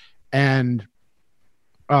married. And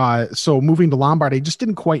so moving to Lombard, I just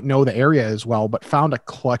didn't quite know the area as well, but found a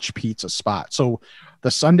clutch pizza spot. So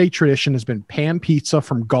the Sunday tradition has been pan pizza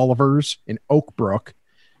from Gulliver's in Oak Brook,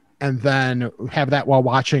 and then have that while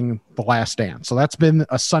watching The Last Dance. So that's been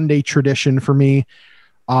a Sunday tradition for me.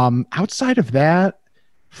 Outside of that,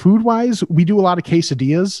 food wise, we do a lot of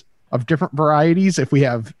quesadillas of different varieties. If we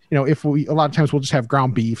have, a lot of times we'll just have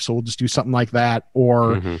ground beef. So we'll just do something like that.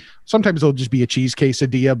 Or sometimes it'll just be a cheese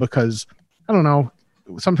quesadilla because I don't know,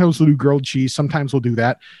 sometimes we'll do grilled cheese. Sometimes we'll do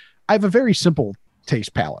that. I have a very simple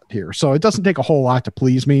taste palette here, so it doesn't take a whole lot to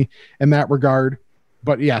please me in that regard.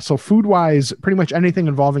 But yeah, so food wise, pretty much anything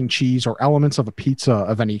involving cheese or elements of a pizza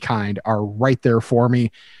of any kind are right there for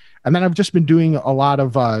me. And then I've just been doing a lot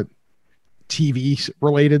of TV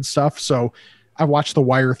related stuff. So I've watched The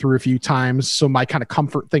Wire through a few times. So my kind of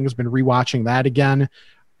comfort thing has been rewatching that again.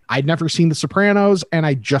 I'd never seen The Sopranos, and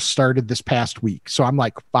I just started this past week. So I'm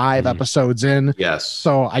like 5 episodes in. Yes.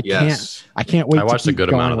 So I can't wait. I watched a good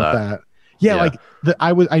amount of that. Yeah. Like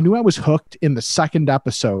I knew I was hooked in the second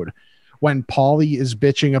episode when Paulie is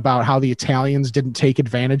bitching about how the Italians didn't take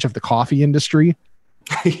advantage of the coffee industry.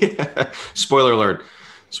 Yeah. Spoiler alert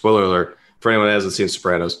for anyone that hasn't seen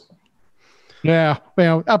Sopranos. Yeah,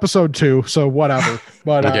 episode 2, so whatever.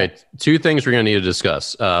 But okay, 2 things we're gonna need to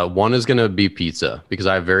discuss. One is gonna be pizza, because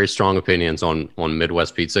I have very strong opinions on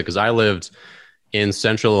Midwest pizza, because I lived in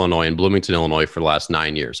Central Illinois, in Bloomington, Illinois, for the last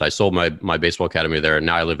 9 years. I sold my baseball academy there, and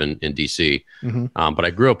now I live in DC. But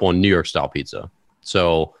I grew up on New York style pizza.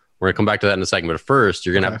 So we're gonna come back to that in a second. But first,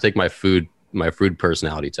 you're gonna have to take my food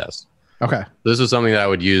personality test. Okay. This is something that I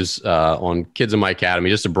would use on kids in my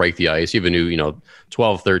academy just to break the ice. You have a new,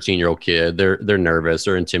 12, 13-year-old kid. They're nervous.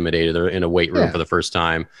 They're intimidated. They're in a weight room for the first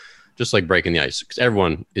time. Just like breaking the ice, because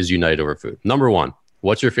everyone is united over food. Number 1,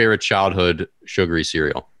 what's your favorite childhood sugary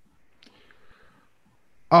cereal?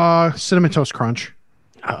 Cinnamon Toast Crunch.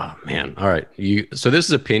 Oh, man. All right. So this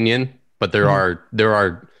is opinion, but there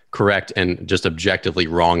are correct and just objectively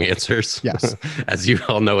wrong answers. Yes. As you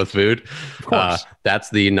all know with food. Of course. That's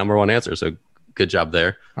the number 1 answer. So good job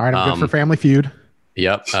there. All right. I'm good for Family Feud.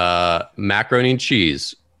 Yep. Macaroni and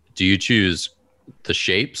cheese. Do you choose the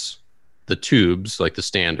shapes, the tubes, like the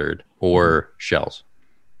standard, or shells?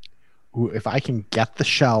 Ooh, if I can get the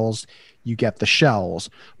shells, you get the shells,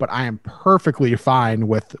 but I am perfectly fine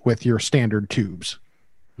with your standard tubes.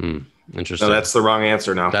 Interesting. No, that's the wrong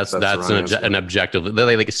answer now. That's an objective.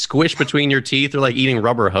 They like squish between your teeth. They're like eating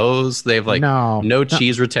rubber hose. They have like no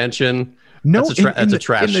cheese retention. No, that's a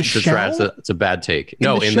trash. It's a bad take.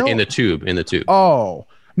 In the tube. Oh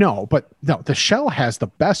no, but no, the shell has the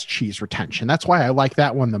best cheese retention. That's why I like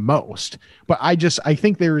that one the most. But I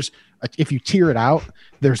think if you tear it out,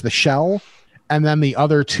 there's the shell, and then the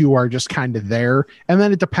other 2 are just kind of there, and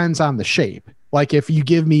then it depends on the shape. Like if you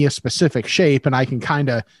give me a specific shape and I can kind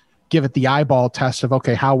of give it the eyeball test of,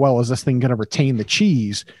 okay, how well is this thing going to retain the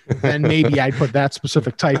cheese? Then maybe I'd put that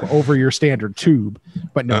specific type over your standard tube.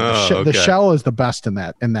 But no, the shell is the best in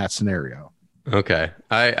that scenario. Okay.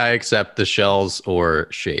 I accept the shells or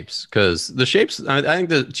shapes, because the shapes, I think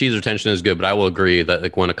the cheese retention is good, but I will agree that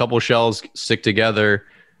like when a couple shells stick together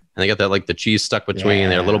and they got that like the cheese stuck between,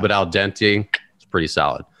 they're a little bit al dente, it's pretty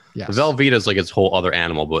solid. Yes. The Velveeta is like its whole other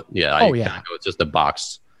animal, but it's just a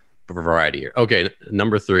box for variety here. Okay,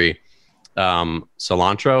 number 3,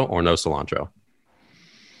 cilantro or no cilantro?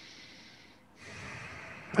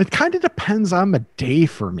 It kind of depends on the day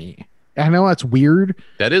for me. I know that's weird.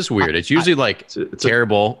 That is weird. It's usually it's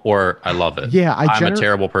terrible or I love it. Yeah, I'm a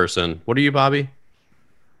terrible person. What are you, Bobby?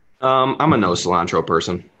 I'm a no cilantro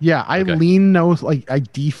person. Yeah, I lean no, like I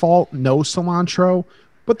default no cilantro,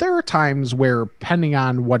 but there are times where, depending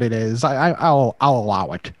on what it is, I'll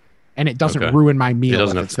allow it, and it doesn't ruin my meal.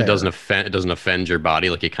 It doesn't offend your body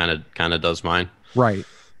like it kind of does mine. Right.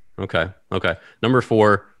 Okay. Number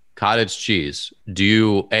 4, cottage cheese. Do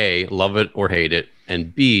you A, love it or hate it?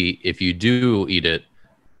 And B, if you do you eat it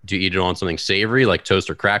on something savory like toast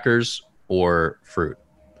or crackers or fruit?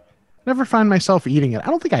 Never find myself eating it. I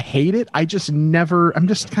don't think I hate it. I'm just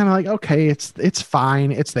kind of like, okay, it's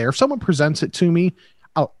fine. It's there. If someone presents it to me,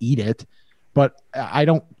 I'll eat it, but I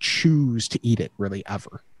don't choose to eat it really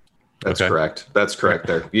ever. That's correct. That's correct.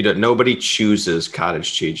 There, nobody chooses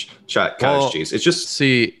cottage cheese. Cheese. It's just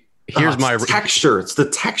Here's my texture. It's the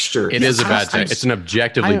texture. It is a bad texture. It's an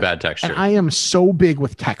objectively bad texture. And I am so big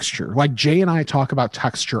with texture. Like Jay and I talk about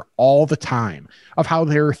texture all the time of how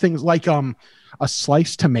there are things like a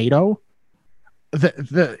sliced tomato. If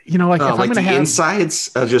I'm going to have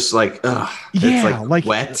insides are just like it's like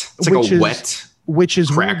wet. It's like a wet. Which is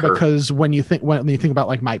cracker. Weird because when you think about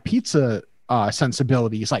like my pizza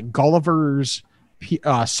sensibilities, like Gulliver's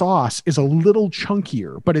sauce is a little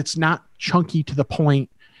chunkier, but it's not chunky to the point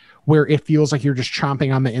where it feels like you're just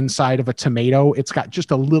chomping on the inside of a tomato. It's got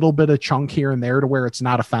just a little bit of chunk here and there to where it's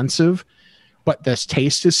not offensive, but this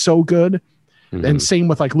taste is so good. Mm-hmm. And same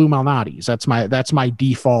with like Lou Malnati's. That's my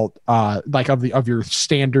default, like of your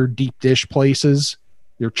standard deep dish places,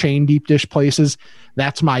 your chain deep dish places.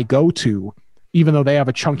 That's my go-to, even though they have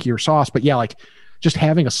a chunkier sauce. But yeah, like just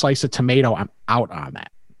having a slice of tomato, I'm out on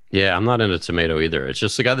that. Yeah, I'm not into tomato either. It's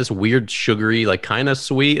just got this weird sugary, like kind of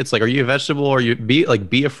sweet. It's like, are you a vegetable or be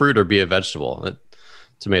a fruit or be a vegetable?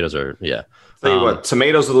 Tomatoes are, yeah. Tell you what,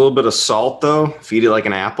 tomatoes with a little bit of salt though. If you eat it like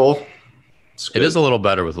an apple, it is a little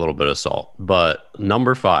better with a little bit of salt. But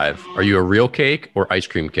number 5, are you a real cake or ice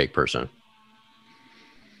cream cake person?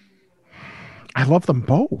 I love them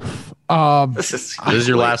both. This is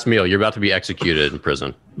your last meal. You're about to be executed in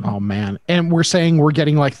prison. Oh man. And we're saying we're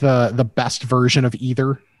getting like the best version of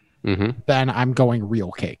either. Mm-hmm. Then I'm going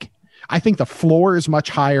real cake. I think the floor is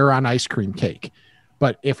much higher on ice cream cake.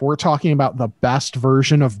 But if we're talking about the best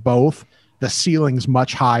version of both, the ceiling's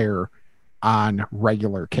much higher on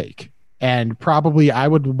regular cake. And probably I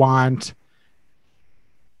would want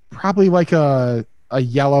like a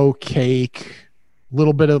yellow cake,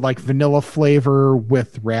 little bit of like vanilla flavor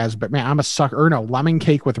with raspberry. Man, I'm a sucker. Or no, lemon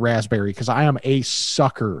cake with raspberry, because I am a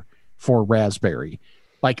sucker for raspberry.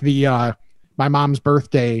 Like my mom's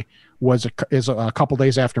birthday is a couple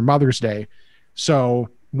days after Mother's Day. So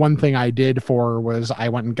one thing I did for her was I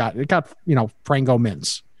went and got Frango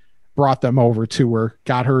mints, brought them over to her,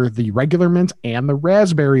 got her the regular mint and the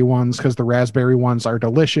raspberry ones, because the raspberry ones are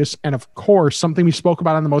delicious. And of course, something we spoke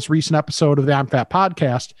about on the most recent episode of the I'm Fat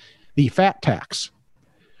podcast, the fat tax.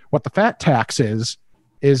 What the fat tax is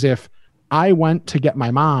if I went to get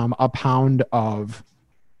my mom a pound of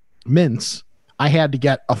mints, I had to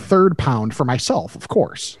get a third pound for myself, of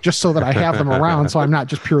course, just so that I have them around, so I'm not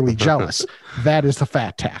just purely jealous. That is the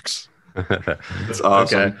fat tax. That's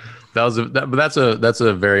awesome. Okay. That's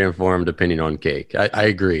a very informed opinion on cake. I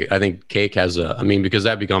agree. I think cake has because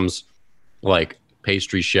that becomes like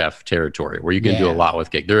pastry chef territory where you can do a lot with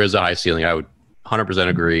cake. There is a high ceiling. I would 100%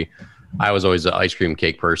 agree. I was always an ice cream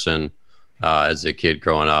cake person as a kid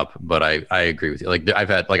growing up, but I agree with you. Like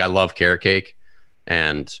I love carrot cake,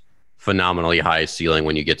 and phenomenally high ceiling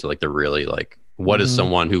when you get to like the really like, what is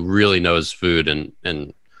someone who really knows food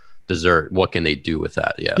and dessert, what can they do with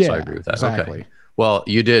that? Yeah, so I agree with that. Exactly. Okay. Well,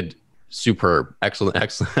 you did superb.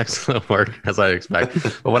 Excellent work, as I expect.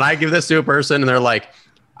 But when I give this to a person and they're like,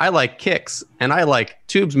 I like Kix, and I like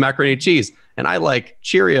Tubes macaroni and cheese, and I like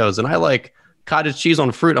Cheerios, and I like cottage cheese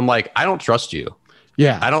on fruit, I'm like, I don't trust you.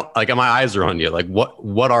 Yeah. I don't like, my eyes are on you. Like,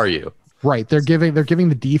 what are you? Right. They're giving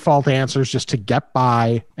the default answers just to get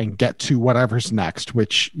by and get to whatever's next,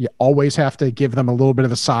 which you always have to give them a little bit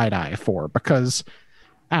of a side eye for, because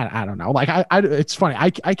I don't know. Like it's funny.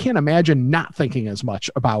 I can't imagine not thinking as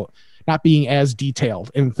much about, not being as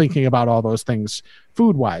detailed and thinking about all those things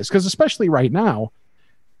food wise. Because especially right now,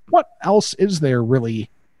 what else is there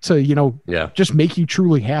really to, just make you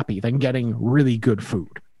truly happy than getting really good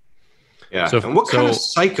food? Yeah. So, and what kind of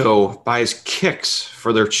psycho buys Kix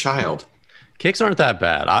for their child? Kix aren't that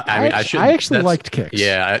bad. I actually liked Kix.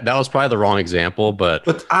 Yeah, that was probably the wrong example, but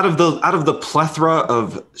out of the plethora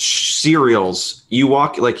of cereals, you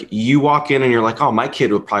walk in and you're like, oh, my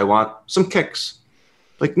kid would probably want some Kix.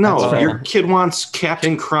 Like, no, your kid wants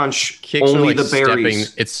Captain Crunch. Kix only like the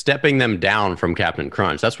berries. It's stepping them down from Captain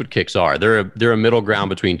Crunch. That's what Kix are. They're a middle ground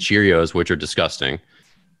between Cheerios, which are disgusting.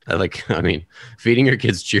 Feeding your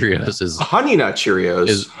kids Cheerios is Honey Nut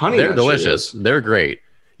Cheerios. They're delicious. Cheerios. They're great.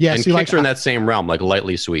 Yeah, and Kix are in that same realm, like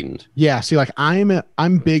lightly sweetened. Yeah, see, like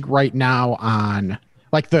I'm big right now on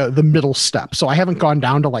like the middle step. So I haven't gone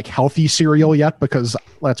down to like healthy cereal yet, because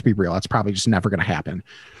let's be real, that's probably just never going to happen.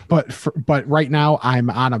 But right now I'm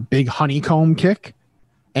on a big honeycomb kick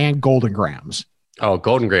and Golden Grams. Oh,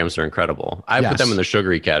 Golden Grams are incredible. I put them in the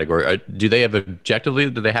sugary category. Do they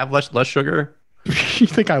have less sugar? You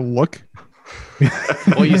think I look?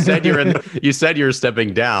 Well, you said you were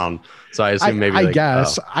stepping down. So I assume maybe I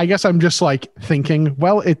guess I'm just like thinking,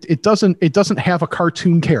 well, it doesn't have a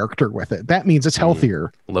cartoon character with it. That means it's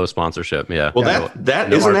healthier. Low sponsorship. Yeah. Well,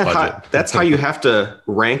 that's how you have to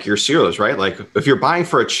rank your cereals, right? Like if you're buying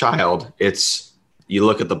for a child, you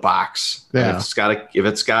look at the box. Yeah. If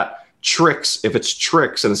it's got Trix and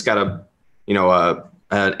it's got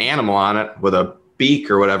an animal on it with a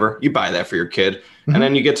beak or whatever, you buy that for your kid. Mm-hmm. And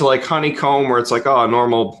then you get to like Honeycomb where it's like, oh,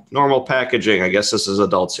 normal packaging. I guess this is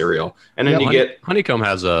adult cereal. And then Honeycomb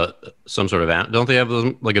has some sort of don't they have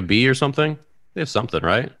like a bee or something? They have something,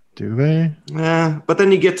 right? Do they? Yeah, but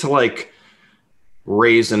then you get to like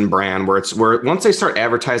Raisin Bran where once they start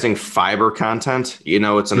advertising fiber content,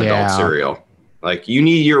 it's an adult cereal. Like you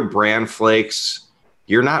need your bran flakes.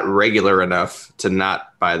 You're not regular enough to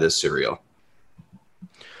not buy this cereal.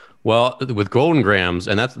 Well, with Golden Grams,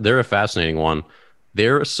 and they're a fascinating one.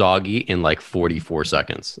 They're soggy in like 44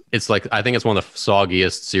 seconds. It's like, I think it's one of the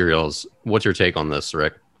soggiest cereals. What's your take on this,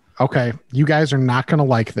 Rick? Okay. You guys are not going to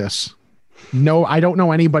like this. No, I don't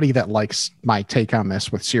know anybody that likes my take on this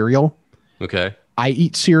with cereal. Okay. I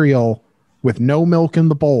eat cereal with no milk in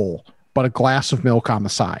the bowl, but a glass of milk on the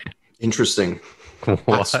side. Interesting.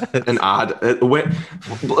 What? That's an odd.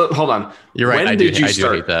 Hold on. You're right. I do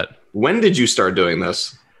hate that. When did you start doing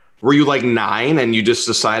this? Were you like 9 and you just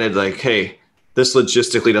decided like, hey, this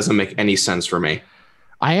logistically doesn't make any sense for me?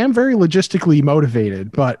 I am very logistically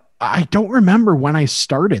motivated, but I don't remember when I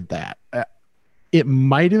started that. It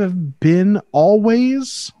might have been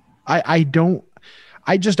always. I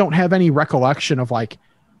just don't have any recollection of like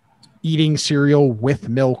eating cereal with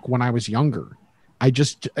milk when I was younger.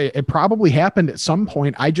 It probably happened at some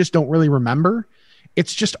point. I just don't really remember.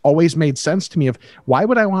 It's just always made sense to me of why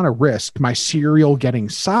would I want to risk my cereal getting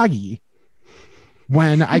soggy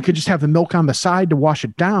when I could just have the milk on the side to wash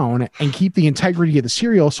it down and keep the integrity of the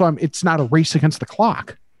cereal. So it's not a race against the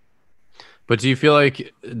clock. But do you feel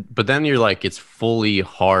like, but then you're like, it's fully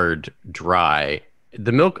hard, dry.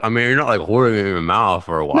 The milk, I mean, you're not like holding it in your mouth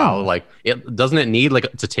for a while. No. Like doesn't it need like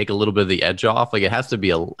to take a little bit of the edge off? Like it has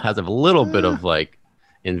to have a little bit of like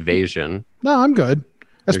invasion. No, I'm good.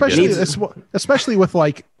 Especially with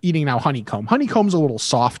like eating now honeycomb. Honeycomb's a little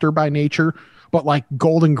softer by nature, but like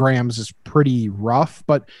Golden Grams is pretty rough,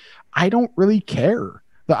 but I don't really care.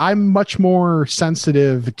 I'm much more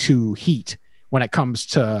sensitive to heat when it comes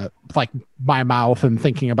to like my mouth and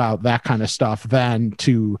thinking about that kind of stuff than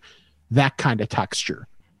to that kind of texture.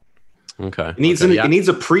 Okay. It needs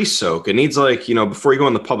a pre-soak. It needs like, before you go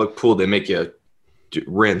in the public pool, they make you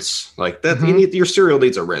rinse like that. Mm-hmm. Your cereal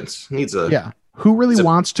needs a rinse. Who really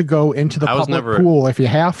wants to go into the public pool if you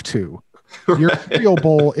have to? Your cereal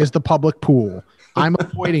bowl is the public pool. I'm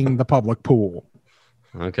avoiding the public pool.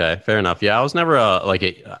 Okay, fair enough. Yeah, I was never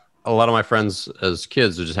a lot of my friends as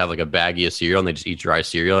kids would just have like a baggie of cereal and they just eat dry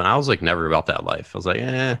cereal. And I was like never about that life. I was like,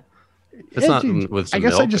 it's not with some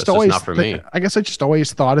milk. It's just not for me. I guess I just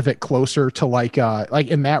always thought of it closer to like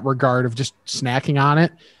in that regard of just snacking on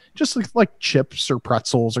it, just like chips or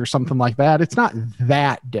pretzels or something like that. It's not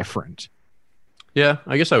that different. Yeah,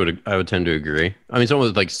 I guess I would tend to agree. I mean,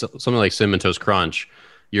 something like Cinnamon Toast Crunch,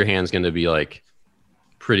 your hand's going to be like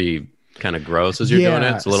pretty kind of gross as you're doing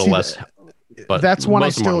it. It's a little less. But that's when I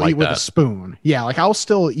still eat with a spoon. Yeah, like I'll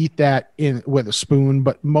still eat that with a spoon,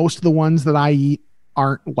 but most of the ones that I eat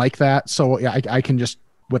aren't like that. So yeah, I can just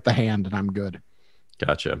with the hand and I'm good.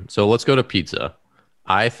 Gotcha. So let's go to pizza.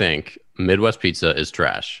 I think Midwest pizza is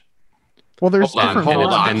trash. Well, there's different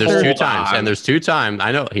and there's two times.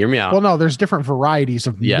 I know. Hear me out. Well, no, there's different varieties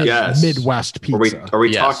of Midwest pizza. Are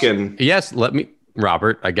we talking? Yes. Let me,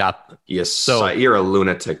 Robert. I got. Yes. So you're a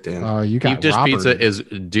lunatic, Dan. You got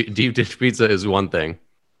deep dish pizza is one thing,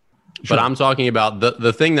 but I'm talking about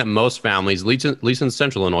the thing that most families, at least in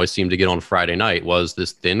Central Illinois, seem to get on Friday night was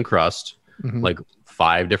this thin crust, like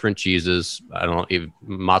 5 different cheeses. I don't know if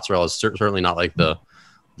mozzarella is certainly not like the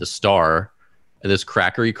star. And this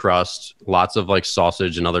crackery crust, lots of like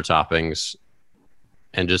sausage and other toppings,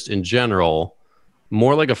 and just in general,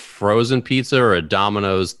 more like a frozen pizza or a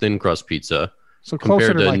Domino's thin crust pizza. So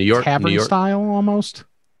closer to like New York style almost.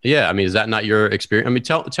 Yeah, I mean, is that not your experience? I mean,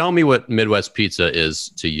 tell me what Midwest pizza is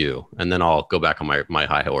to you, and then I'll go back on my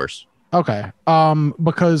high horse. Okay,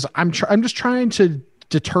 because I'm just trying to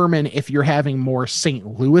determine if you're having more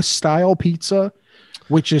St. Louis style pizza,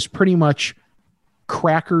 which is pretty much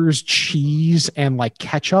crackers, cheese, and like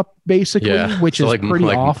ketchup, basically, which is like, pretty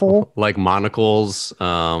awful. Like Monocle's.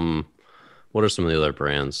 What are some of the other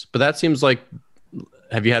brands? But that seems like.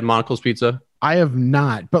 Have you had Monocle's pizza? I have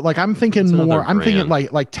not, but like I'm thinking more. I'm thinking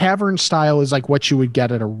like tavern style is like what you would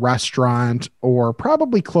get at a restaurant, or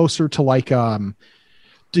probably closer to like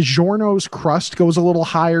DiGiorno's crust goes a little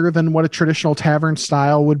higher than what a traditional tavern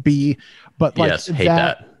style would be, but like yes, hate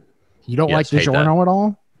that. You don't like DiGiorno at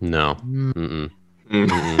all? No.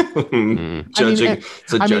 Judging,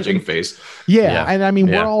 it's a judging face. Yeah, and I mean,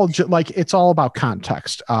 we're all like, it's all about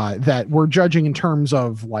context. That we're judging in terms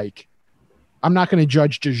of like, I'm not going to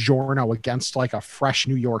judge DiGiorno against like a fresh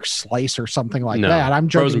New York slice or something like that. I'm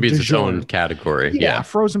judging frozen pizza's own category. Yeah,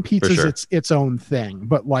 frozen pizza's sure. its own thing.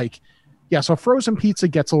 But like, so frozen pizza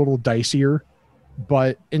gets a little dicier.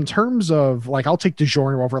 But in terms of like, I'll take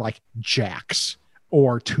DiGiorno over like Jack's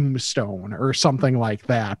or Tombstone or something like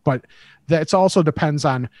that. But that also depends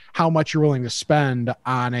on how much you're willing to spend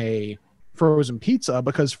on a frozen pizza,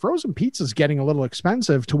 because frozen pizza is getting a little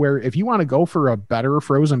expensive to where if you want to go for a better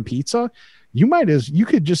frozen pizza, you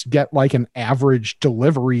could just get like an average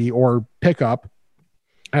delivery or pickup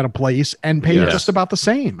at a place and pay just about the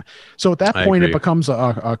same. So at that point, it becomes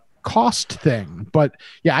a cost thing. But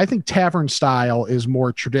yeah, I think tavern style is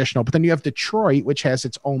more traditional. But then you have Detroit, which has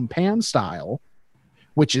its own pan style,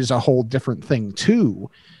 which is a whole different thing too.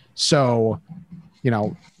 So,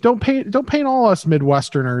 don't paint all us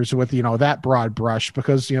Midwesterners with, that broad brush,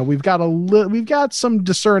 because, we've got some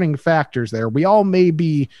discerning factors there. We all may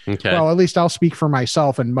be, well, at least I'll speak for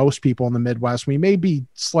myself and most people in the Midwest. We may be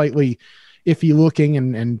slightly iffy looking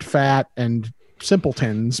and fat and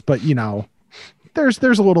simpletons, but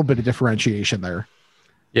there's a little bit of differentiation there.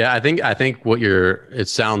 Yeah, I think it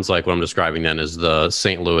sounds like what I'm describing then is the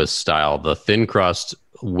St. Louis style, the thin crust,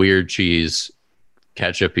 weird cheese,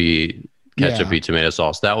 ketchupy tomato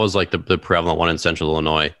sauce. That was like the prevalent one in Central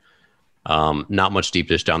Illinois. Not much deep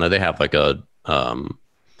dish down there. They have like a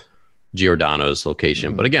Giordano's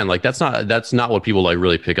location, but again, like that's not what people like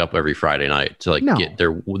really pick up every Friday night to like get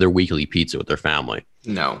their weekly pizza with their family.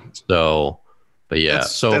 No. So, but yeah,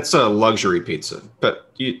 that's a luxury pizza,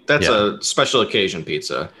 but that's a special occasion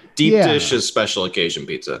pizza. Deep dish is special occasion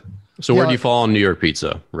pizza. So where do you fall on New York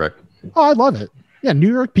pizza, Rick? Oh, I love it. Yeah,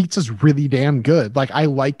 New York pizza is really damn good. Like, I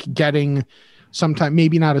like getting sometimes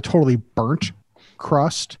maybe not a totally burnt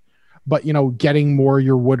crust, but getting more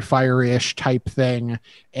your wood fire-ish type thing.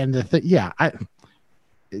 And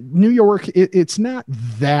New York, it's not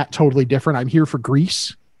that totally different. I'm here for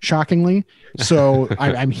grease, shockingly. So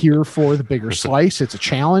I'm here for the bigger slice. It's a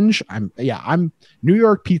challenge. New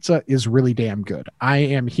York pizza is really damn good. I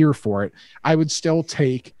am here for it. I would still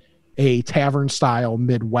take a tavern style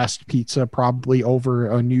Midwest pizza probably over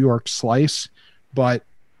a New York slice, but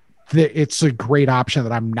it's a great option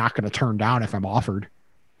that I'm not going to turn down if I'm offered.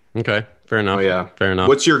 Okay. Fair enough. Oh, yeah. Fair enough.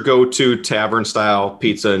 What's your go-to tavern style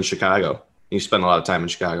pizza in Chicago? You spend a lot of time in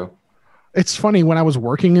Chicago. It's funny, when I was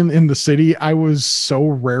working in the city, I was so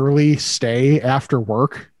rarely stay after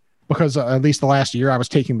work, because at least the last year I was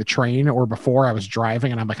taking the train, or before I was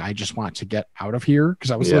driving, and I'm like, I just want to get out of here, because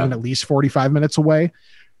I was living at least 45 minutes away.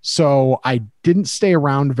 So I didn't stay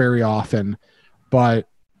around very often, but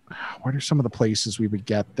what are some of the places we would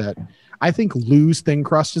get that? I think Lou's thin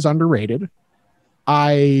crust is underrated.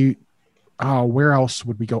 Where else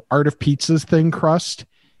would we go? Art of Pizza's thin crust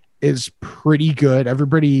is pretty good.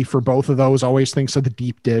 Everybody for both of those always thinks of the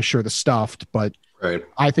deep dish or the stuffed, but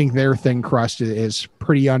I think their thin crust is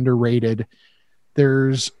pretty underrated.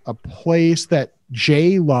 There's a place that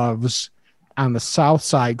Jay loves on the south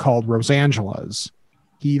side called Rosangela's.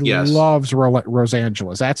 He loves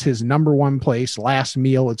Rosangela's. That's his number one place. Last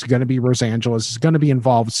meal, it's going to be Rosangela's. It's going to be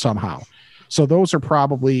involved somehow. So those are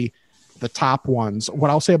probably the top ones.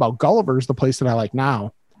 What I'll say about Gulliver's, the place that I like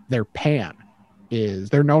now, they're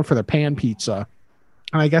known for their pan pizza.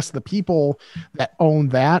 And I guess the people that own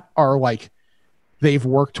that are like, they've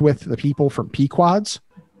worked with the people from Pequod's.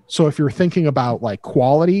 So if you're thinking about like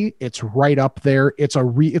quality, it's right up there. It's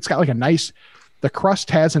got like the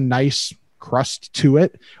crust has a nice crust to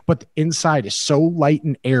it, but the inside is so light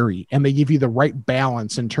and airy, and they give you the right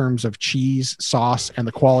balance in terms of cheese, sauce, and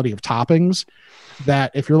the quality of toppings, that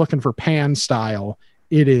if you're looking for pan style,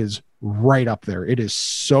 it is right up there. It is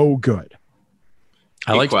so good.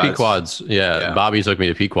 I like Pequod's. Yeah. Bobby took me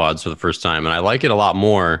to Pequod's for the first time, and I like it a lot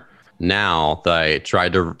more now that I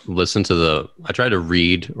tried to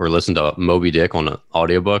read or listen to Moby Dick on an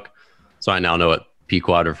audiobook. So I now know what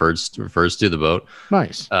Pequod refers to, the boat.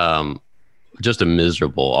 Nice. Just a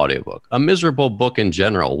miserable audiobook, a miserable book in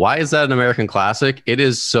general. Why is that an American classic? It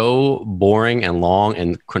is so boring and long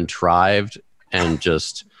and contrived and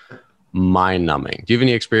just mind numbing. Do you have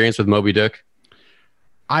any experience with Moby Dick?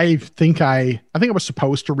 I think I was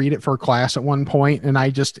supposed to read it for a class at one point, and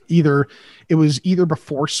it was either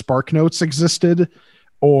before SparkNotes existed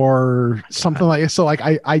or something like that. So like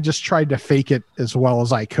I just tried to fake it as well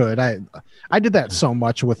as I could. I did that so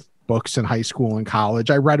much with books in high school and college.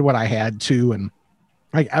 I read what I had to, and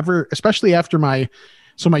especially after my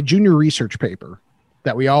junior research paper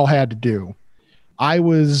that we all had to do. I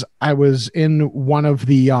was in one of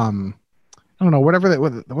the I don't know,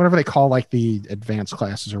 whatever they call like the advanced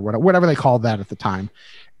classes or whatever they called that at the time.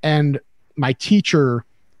 And my teacher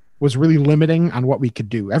was really limiting on what we could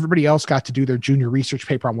do. Everybody else got to do their junior research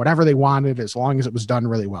paper on whatever they wanted, as long as it was done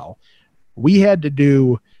really well. We had to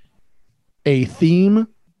do a theme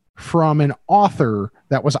from an author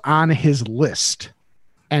that was on his list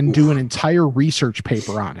and do an entire research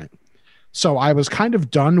paper on it. So I was kind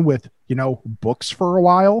of done with, books for a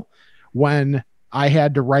while when I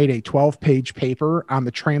had to write a 12-page paper on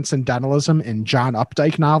the transcendentalism in John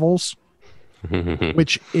Updike novels,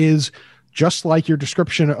 which is just like your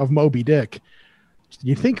description of Moby Dick.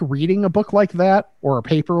 You think reading a book like that or a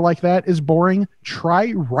paper like that is boring?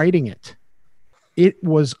 Try writing it. It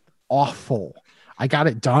was awful. I got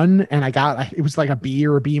it done, and it was like a B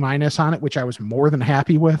or a B- on it, which I was more than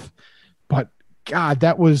happy with. But God,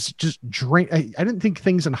 that was just drain. I didn't think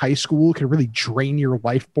things in high school could really drain your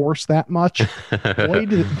life force that much. Boy,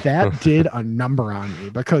 that did a number on me,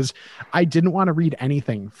 because I didn't want to read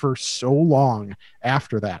anything for so long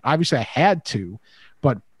after that. Obviously, I had to,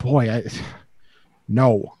 but boy,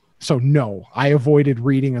 no. So no, I avoided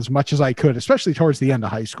reading as much as I could, especially towards the end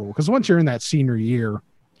of high school, because once you're in that senior year,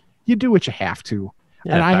 you do what you have to.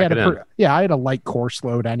 Yeah, and I had a light course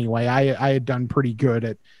load anyway. I had done pretty good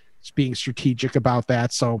at being strategic about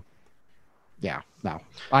that. So yeah, no,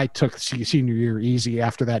 I took senior year easy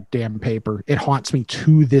after that damn paper. It haunts me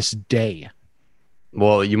to this day.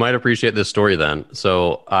 Well, you might appreciate this story then.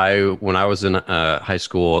 So when I was in high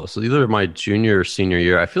school, so either my junior or senior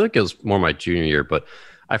year, I feel like it was more my junior year, but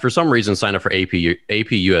I, for some reason, signed up for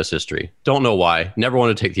AP US history. Don't know why. Never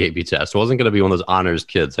wanted to take the AP test. I wasn't going to be one of those honors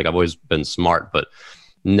kids. Like, I've always been smart, but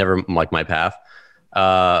never like my path.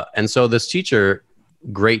 And so this teacher,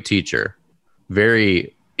 great teacher,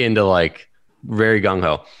 very into very gung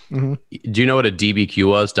ho. Mm-hmm. Do you know what a DBQ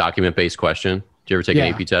was? Document-based question. Did you ever take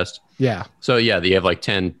an AP test? Yeah. So yeah, you have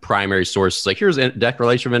 10 primary sources. Like, here's a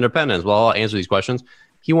Declaration of Independence. Well, I'll answer these questions.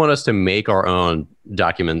 He wanted us to make our own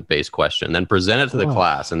document-based question, then present it to the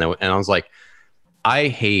class. And I was like, I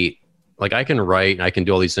hate, I can write and I can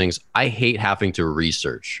do all these things. I hate having to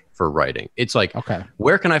research for writing. It's like, okay,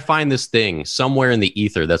 where can I find this thing somewhere in the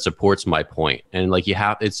ether that supports my point? And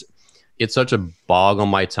it's such a bog on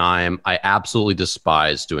my time. I absolutely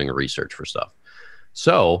despise doing research for stuff.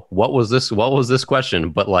 So what was this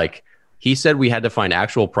question? But he said we had to find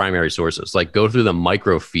actual primary sources, go through the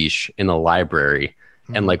microfiche in the library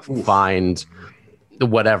and find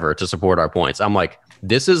whatever to support our points. I'm like,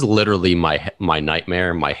 this is literally my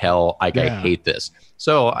nightmare, my hell. I hate this.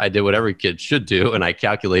 So I did what every kid should do, and I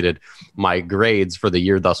calculated my grades for the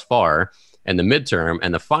year thus far and the midterm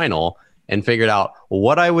and the final, and figured out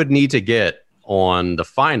what I would need to get on the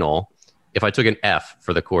final if I took an F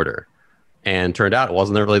for the quarter. And turned out it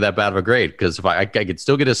wasn't really that bad of a grade, because if I could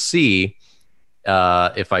still get a C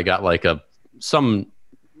if I got some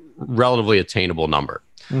relatively attainable number.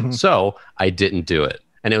 Mm-hmm. So I didn't do it.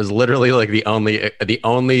 And it was literally the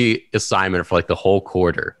only assignment for the whole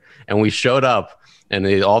quarter. And we showed up,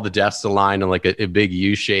 and all the desks aligned in a big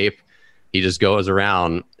U shape. He just goes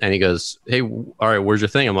around and he goes, "Hey, all right, where's your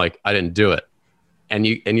thing?" I'm like, "I didn't do it." And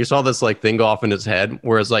you saw this thing go off in his head,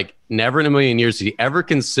 whereas never in a million years did he ever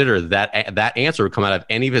consider that answer would come out of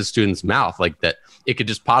any of his students' mouth, that it could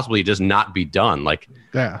just possibly just not be done.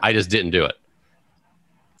 I just didn't do it.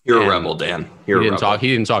 You're a rebel, Dan. He didn't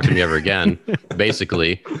talk to me ever again,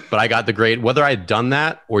 basically. But I got the grade. Whether I had done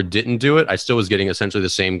that or didn't do it, I still was getting essentially the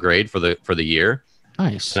same grade for the year.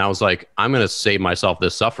 Nice. And I was like, I'm going to save myself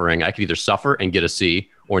this suffering. I could either suffer and get a C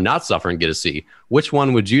or not suffer and get a C. Which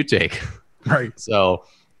one would you take? Right. So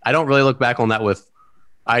I don't really look back on that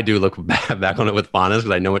I do look back on it with fondness,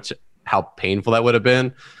 because I know how painful that would have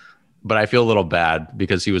been. But I feel a little bad,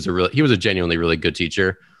 because he was a genuinely really good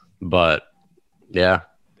teacher. But yeah.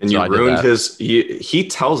 And so you ruined he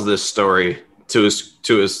tells this story to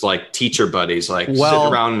his teacher buddies, sitting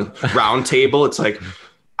around round table. It's I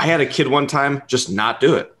had a kid one time just not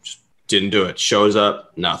do it. Just didn't do it. Shows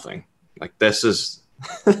up, nothing. This is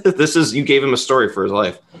you gave him a story for his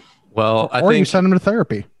life. Well, I think you sent him to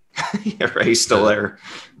therapy. Yeah, right. He's still there.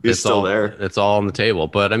 He's still there. It's all on the table.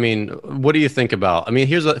 But what do you think about?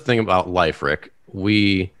 Here's the thing about life, Rick.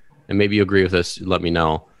 And maybe you agree with this. Let me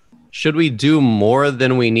know. Should we do more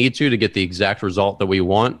than we need to get the exact result that we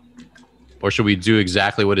want? Or should we do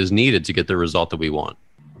exactly what is needed to get the result that we want?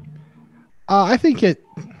 I think it's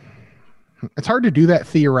hard to do that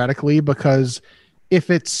theoretically, because if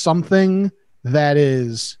it's something that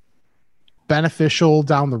is beneficial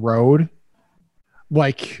down the road.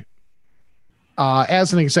 Like,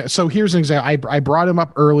 as an example, so here's an example. I brought him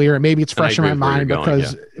up earlier, and maybe it's fresh in my mind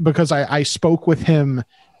because I spoke with him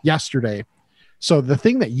yesterday. So the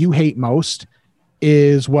thing that you hate most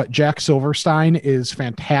is what Jack Silverstein is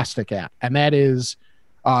fantastic at, and that is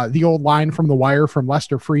the old line from The Wire from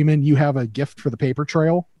Lester Freeman, "You have a gift for the paper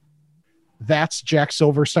trail." That's Jack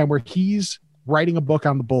Silverstein, where he's writing a book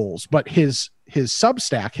on the Bulls, but his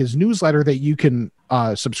Substack, his newsletter that you can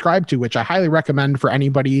subscribe to, which I highly recommend for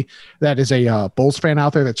anybody that is a Bulls fan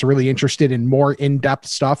out there that's really interested in more in-depth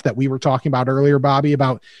stuff that we were talking about earlier, Bobby,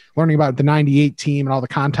 about learning about the 98 team and all the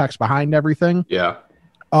context behind everything. Yeah.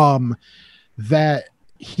 That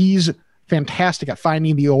he's fantastic at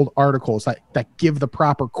finding the old articles that give the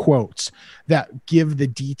proper quotes, that give the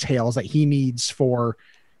details that he needs for,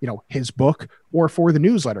 you know, his book or for the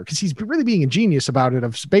newsletter. Cause he's really being a genius about it,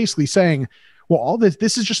 of basically saying, well, all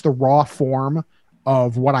this is just the raw form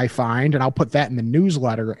of what I find, and I'll put that in the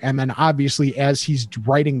newsletter. And then obviously as he's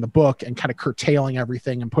writing the book and kind of curtailing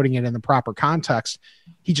everything and putting it in the proper context,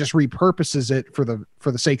 he just repurposes it for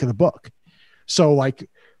the sake of the book. So like,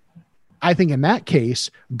 I think in that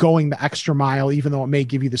case, going the extra mile, even though it may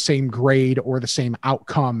give you the same grade or the same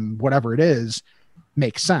outcome, whatever it is,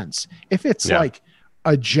 makes sense. If it's like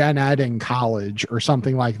a gen ed in college or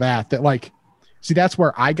something like that, like, see, that's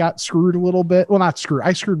where I got screwed a little bit. Well, not screwed.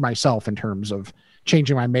 I screwed myself in terms of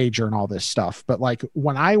changing my major and all this stuff. But like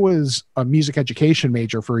when I was a music education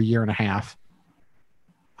major for a year and a half,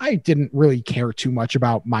 I didn't really care too much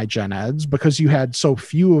about my gen eds because you had so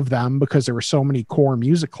few of them, because there were so many core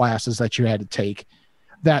music classes that you had to take.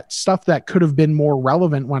 That stuff that could have been more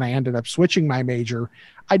relevant when I ended up switching my major,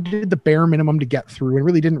 I did the bare minimum to get through and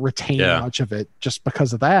really didn't retain much of it just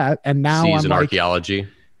because of that. And now I'm like, archaeology.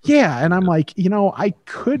 Yeah. And I'm like, you know, I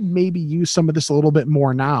could maybe use some of this a little bit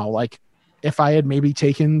more now. Like if I had maybe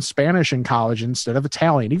taken Spanish in college instead of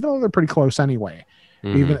Italian, even though they're pretty close anyway,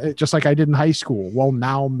 even just like I did in high school. Well,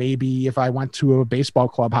 now maybe if I went to a baseball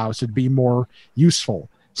clubhouse, it'd be more useful,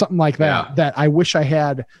 something like that, that I wish I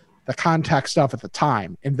had the contact stuff at the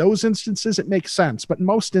time. In those instances, it makes sense. But in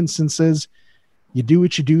most instances, you do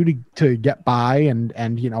what you do to get by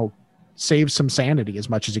and, you know, save some sanity as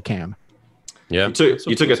much as you can. Yeah.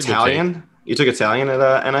 You took Italian? You took Italian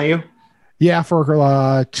at NIU? Yeah, for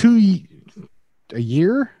a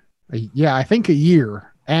year. Yeah, I think a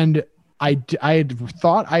year. And I had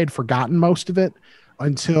thought I had forgotten most of it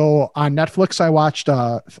until on Netflix I watched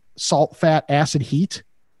Salt, Fat, Acid, Heat,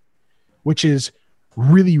 which is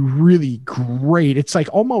really, really great. It's like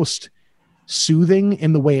almost soothing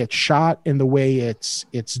in the way it's shot, in the way it's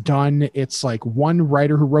done. It's like one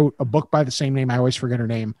writer who wrote a book by the same name, I always forget her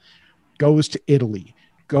name, goes to Italy,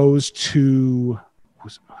 goes to,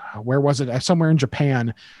 where was it? Somewhere in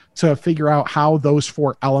Japan, to figure out how those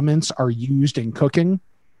four elements are used in cooking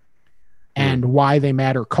and why they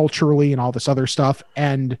matter culturally and all this other stuff.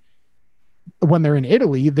 And when they're in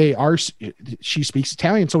Italy, she speaks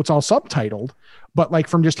Italian, so it's all subtitled. But like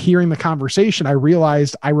from just hearing the conversation, I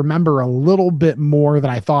realized I remember a little bit more than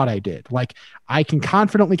I thought I did. Like I can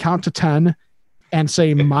confidently count to 10 and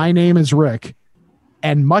say, my name is Rick.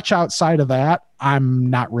 And much outside of that, I'm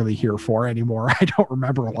not really here for anymore. I don't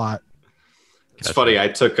remember a lot. It's funny. I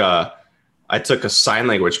took a sign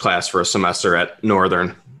language class for a semester at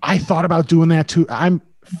Northern. I thought about doing that too. I'm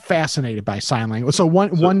fascinated by sign language. So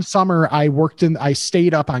one summer I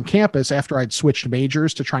stayed up on campus after I'd switched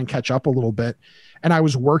majors to try and catch up a little bit. And I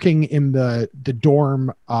was working in the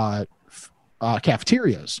dorm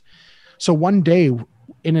cafeterias. So one day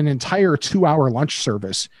in an entire 2-hour lunch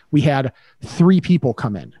service, we had 3 people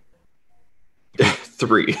come in.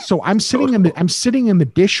 3. So I'm sitting in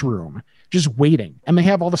the dish room just waiting, and they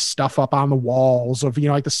have all the stuff up on the walls of, you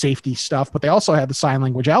know, like the safety stuff, but they also had the sign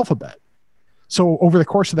language alphabet. So over the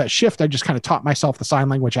course of that shift, I just kind of taught myself the sign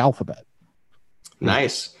language alphabet.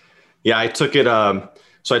 Nice. Yeah. I took it.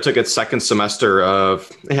 So I took it second semester of,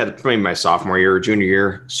 I had maybe my sophomore year or junior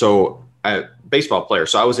year. So baseball player.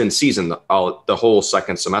 So I was in season the whole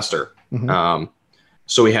second semester. Mm-hmm.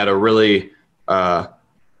 So we had a really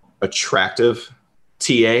attractive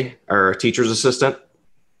TA or teacher's assistant.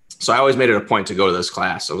 So I always made it a point to go to this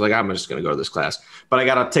class. I was like, I'm just going to go to this class, but I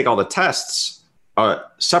got to take all the tests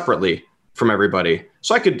separately from everybody.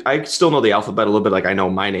 So I still know the alphabet a little bit. Like I know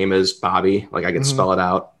my name is Bobby. Like I can spell it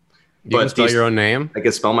out. You can spell your own name? I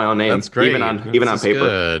can spell my own name. That's great. Even on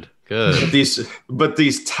paper. Good. But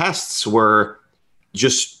these tests were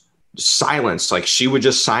just silence. Like she would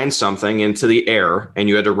just sign something into the air and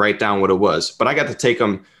you had to write down what it was. But I got to take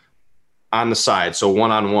them on the side. So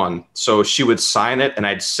one-on-one. So she would sign it and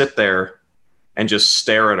I'd sit there and just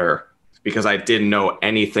stare at her because I didn't know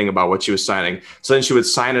anything about what she was signing. So then she would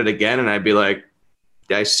sign it again, and I'd be like,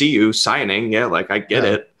 yeah, I see you signing. Yeah, like I get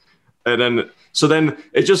it. And then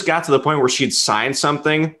it just got to the point where she'd sign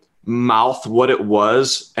something, mouth what it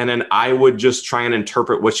was, and then I would just try and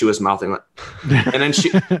interpret what she was mouthing. And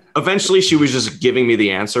then eventually she was just giving me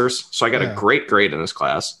the answers. So I got a great grade in this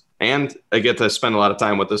class, and I get to spend a lot of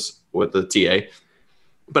time with the TA.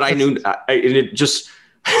 But I knew it just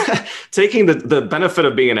taking the benefit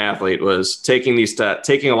of being an athlete was taking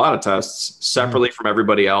taking a lot of tests separately from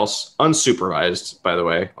everybody else, unsupervised, by the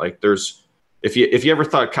way. Like if you ever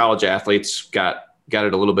thought college athletes got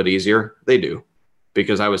it a little bit easier, they do,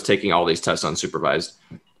 because I was taking all these tests unsupervised.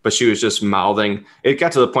 But she was just mouthing. It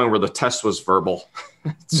got to the point where the test was verbal.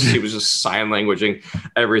 She was just sign languaging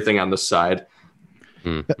everything on the side.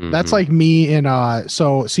 That's like me in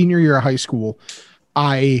so senior year of high school.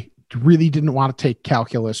 I really didn't want to take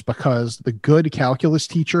calculus because the good calculus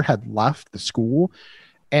teacher had left the school,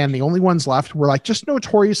 and the only ones left were like just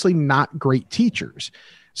notoriously not great teachers.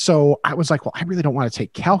 So I was like, well, I really don't want to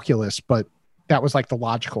take calculus, but that was like the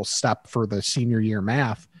logical step for the senior year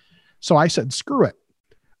math. So I said, screw it.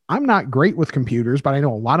 I'm not great with computers, but I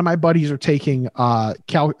know a lot of my buddies are taking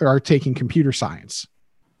taking computer science.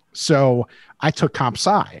 So I took comp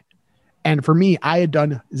sci. And for me, I had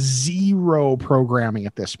done zero programming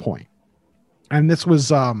at this point. And this was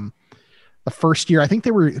the first year. I think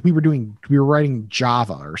we were writing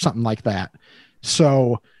Java or something like that.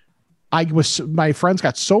 So my friends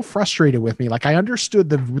got so frustrated with me. Like I understood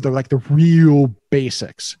the real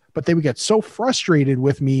basics, but they would get so frustrated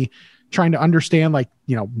with me trying to understand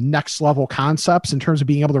next level concepts in terms of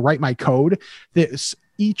being able to write my code that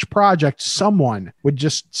each project, someone would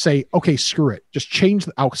just say, okay, screw it. Just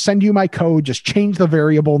I'll send you my code. Just change the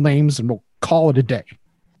variable names and we'll call it a day.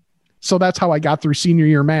 So that's how I got through senior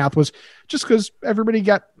year math, was just because everybody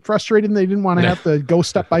got frustrated and they didn't want to have to go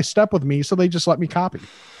step by step with me. So they just let me copy.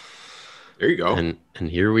 There you go. And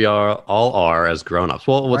here we all are as grown-ups.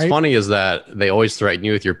 Well, what's funny is that they always threaten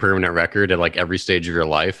you with your permanent record at like every stage of your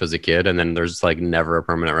life as a kid. And then there's like never a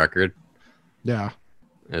permanent record. Yeah.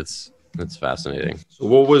 It's fascinating.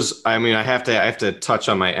 So I have to touch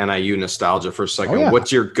on my NIU nostalgia for a second. Oh, yeah.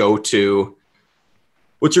 What's your go-to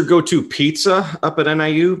pizza up at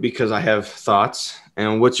NIU? Because I have thoughts.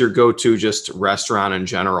 And what's your go-to just restaurant in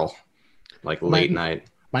general? Like late night.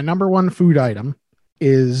 My number one food item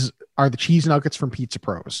are the cheese nuggets from Pizza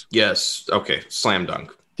Pros. Yes. Okay. Slam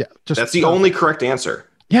dunk. Yeah. That's the only correct answer.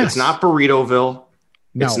 Yes. It's not Burritoville.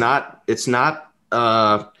 No. It's not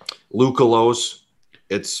Lucalo's.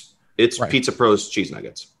 It's Pizza Pros cheese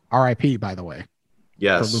nuggets. RIP, by the way.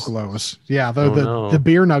 Yes. For Lucalo's. Yeah. The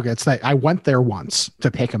beer nuggets that I went there once to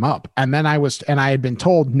pick them up. And then I had been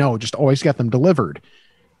told, no, just always get them delivered.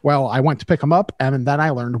 Well, I went to pick them up, and then I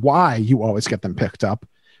learned why you always get them picked up.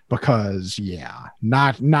 Because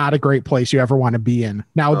not a great place you ever want to be in.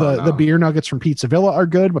 Now the beer nuggets from Pizza Villa are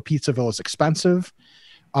good, but Pizza Villa is expensive.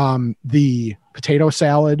 The potato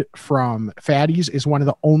salad from Fatty's is one of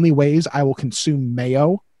the only ways I will consume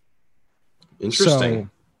mayo. Interesting.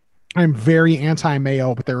 So I'm very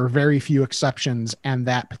anti-mayo, but there are very few exceptions, and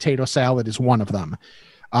that potato salad is one of them.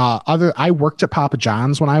 I worked at Papa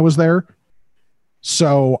John's when I was there,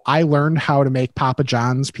 so I learned how to make Papa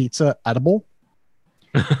John's pizza edible.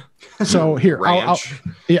 So here,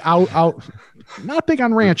 I'll not big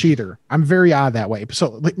on ranch either. I'm very odd that way.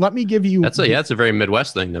 So let me give you. That's a very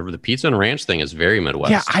Midwest thing. The pizza and ranch thing is very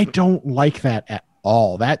Midwest. Yeah, I don't like that at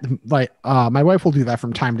all. That my wife will do that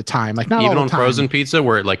from time to time. Like not even all on the time. Frozen pizza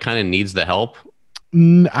where it like kind of needs the help.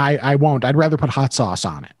 I won't. I'd rather put hot sauce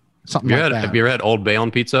on it. Something like that. Have you ever had Old Bay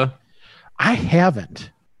on pizza? I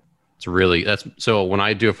haven't. So when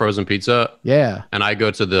I do a frozen pizza, and I go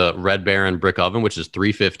to the Red Baron brick oven, which is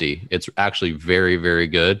 $3.50. It's actually very, very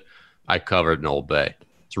good. I covered in Old Bay.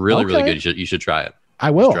 It's really, really good. You should try it. I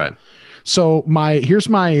will. Try it. So here's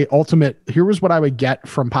my ultimate. Here was what I would get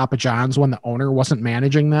from Papa John's when the owner wasn't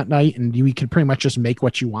managing that night, and you could pretty much just make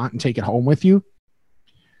what you want and take it home with you.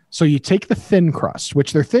 So you take the thin crust,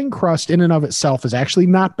 which their thin crust in and of itself is actually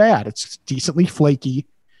not bad. It's decently flaky.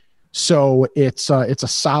 So it's a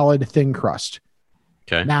solid thin crust.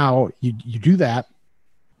 Okay. Now you do that.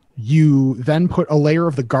 You then put a layer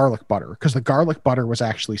of the garlic butter, because the garlic butter was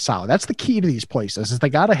actually solid. That's the key to these places, is they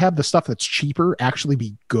got to have the stuff that's cheaper actually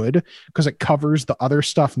be good, because it covers the other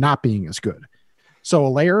stuff not being as good. So a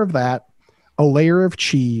layer of that, a layer of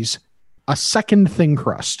cheese, a second thin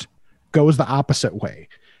crust goes the opposite way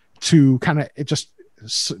to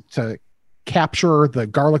to capture the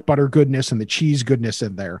garlic butter goodness and the cheese goodness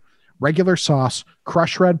in there. Regular sauce,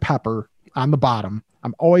 crushed red pepper, on the bottom.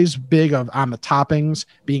 I'm always big on the toppings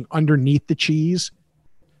being underneath the cheese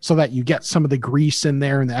so that you get some of the grease in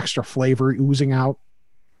there and the extra flavor oozing out.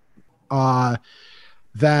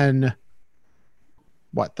 Then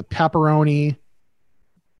the pepperoni,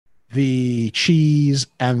 the cheese,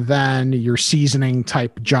 and then your seasoning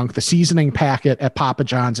type junk. The seasoning packet at Papa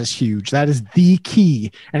John's is huge. That is the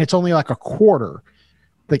key. And it's only like a quarter.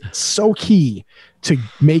 Like, so key to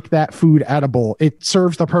make that food edible. It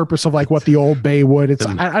serves the purpose of like what the Old Bay would. It's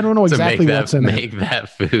I don't know exactly what's in it. Make that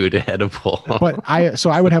food edible. But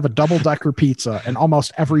I would have a double-decker pizza, and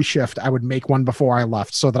almost every shift I would make one before I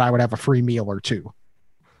left so that I would have a free meal or two.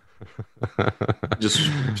 Just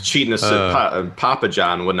cheating us. Papa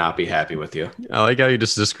John would not be happy with you. I like how you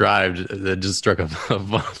just described that. Just struck a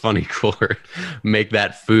funny chord. Make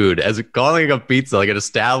that food as calling a pizza, like an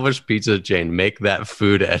established pizza chain. Make that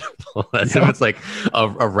food edible. That's if it's like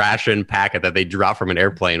a ration packet that they drop from an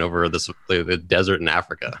airplane over the desert in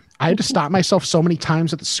Africa. I had to stop myself so many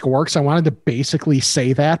times at the score because I wanted to basically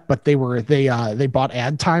say that, but they bought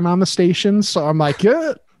ad time on the station, so I'm like,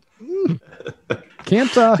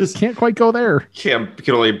 can't quite go there. You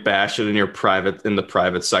can only bash it in the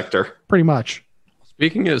private sector. Pretty much.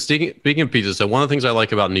 Speaking of pizza, so one of the things I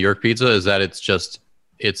like about New York pizza is that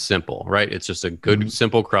it's simple, right? It's just a good,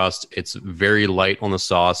 simple crust. It's very light on the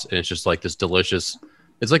sauce, and it's just like this delicious.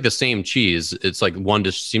 It's like the same cheese. It's like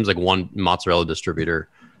seems like one mozzarella distributor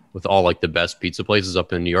with all like the best pizza places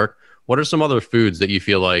up in New York. What are some other foods that you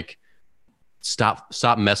feel like stop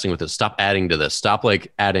messing with it, stop adding to this, stop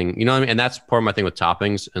like adding, you know what I mean? And that's part of my thing with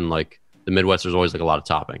toppings. And like the Midwest, there's always like a lot of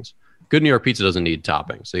toppings. Good New York pizza doesn't need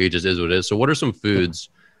toppings, so it just is what it is. So what are some foods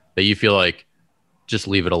that you feel like just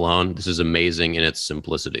leave it alone? This is amazing in its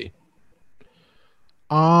simplicity.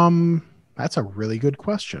 That's a really good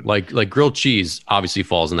question. Like grilled cheese obviously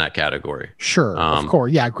falls in that category. Sure, of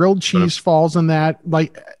course. Yeah, grilled cheese falls in that.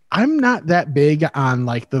 Like, I'm not that big on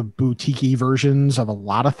like the boutique versions of a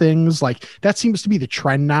lot of things. Like, that seems to be the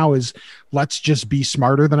trend now, is let's just be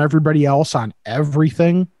smarter than everybody else on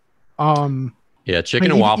everything. Yeah,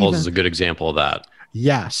 chicken and waffles is a good example of that.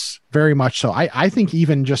 Yes, very much so. I think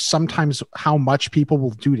even just sometimes how much people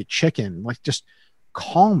will do to chicken, like, just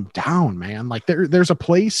calm down, man. Like, there's a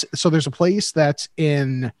place that's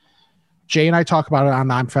in, Jay and I talk about it on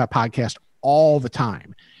the I'm Fat podcast all the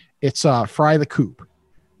time. It's Fry the Coop.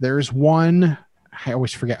 There's one, I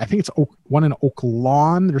always forget. I think it's one in Oak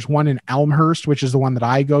Lawn. There's one in Elmhurst, which is the one that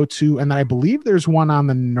I go to. And then I believe there's one on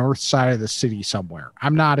the north side of the city somewhere.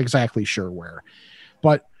 I'm not exactly sure where,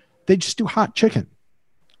 but they just do hot chicken.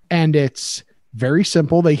 And it's very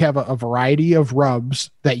simple. They have a variety of rubs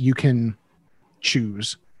that you can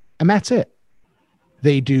choose, and that's it.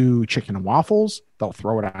 They do chicken and waffles. They'll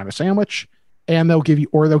throw it on a sandwich, and they'll give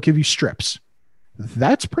you strips.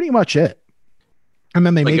 That's pretty much it. And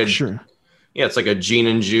then they make sure. Yeah, it's like a Gene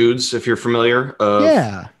and Jude's, if you're familiar.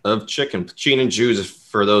 Of chicken. Gene and Jude's,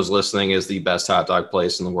 for those listening, is the best hot dog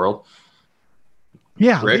place in the world.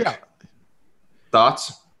 Yeah. Rick,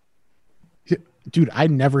 thoughts? Dude, I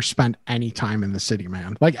never spent any time in the city,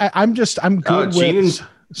 man. Like, I'm good with.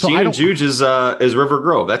 Gene and Jude's is River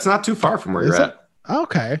Grove. That's not too far from where you're at.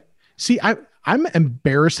 Okay. See, I'm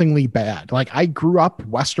embarrassingly bad. Like, I grew up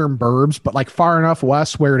Western burbs, but like far enough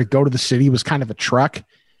west where to go to the city was kind of a trek,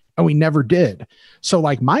 and we never did. So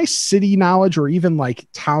like my city knowledge, or even like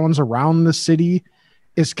towns around the city,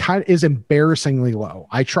 is embarrassingly low.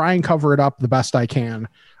 I try and cover it up the best I can.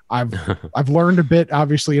 I've learned a bit,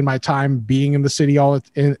 obviously, in my time being in the city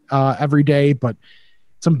every day, but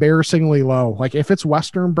it's embarrassingly low. Like, if it's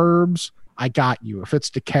Western burbs, I got you. If it's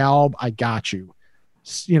DeKalb, I got you.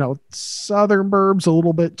 You know, Southern burbs a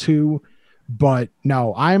little bit too, but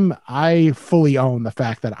no, I fully own the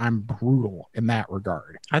fact that I'm brutal in that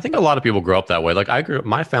regard. I think a lot of people grow up that way. Like, I grew up,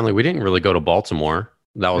 my family, we didn't really go to Baltimore.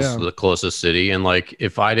 That was the closest city. And like,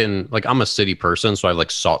 if I didn't, like, I'm a city person, so I've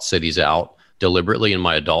like sought cities out deliberately in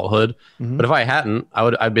my adulthood. Mm-hmm. But if I hadn't,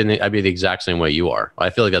 I'd be the exact same way you are. I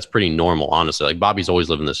feel like that's pretty normal, honestly. Like, Bobby's always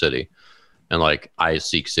lived in the city, and like, I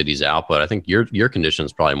seek cities out, but I think your condition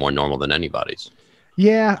is probably more normal than anybody's.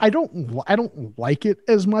 Yeah, I don't like it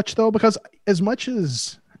as much though, because as much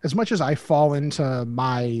as I fall into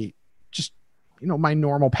my my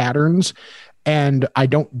normal patterns, and I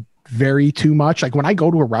don't vary too much. Like, when I go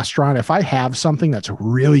to a restaurant, if I have something that's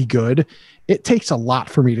really good, it takes a lot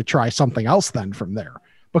for me to try something else then from there,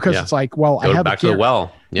 because it's like, well, I have back to the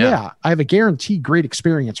well. Yeah, I have a guaranteed great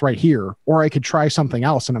experience right here, or I could try something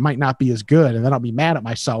else and it might not be as good, and then I'll be mad at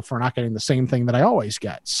myself for not getting the same thing that I always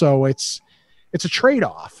get. So it's a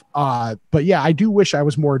trade-off. But yeah, I do wish I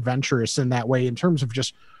was more adventurous in that way, in terms of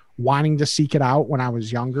just wanting to seek it out when I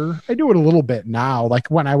was younger. I do it a little bit now. Like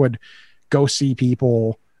when I would go see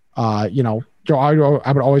people, you know, I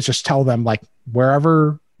would always just tell them, like,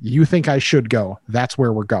 wherever you think I should go, that's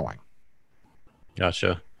where we're going.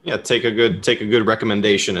 Gotcha. Yeah, take a good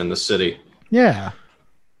recommendation in the city. Yeah.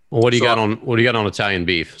 Well, what do you got on Italian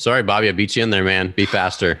beef? Sorry, Bobby, I beat you in there, man. Be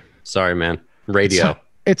faster. Sorry, man. Radio.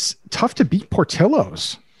 It's tough to beat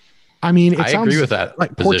Portillo's. I mean, I agree with that.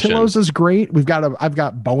 Like position. Portillo's is great. I've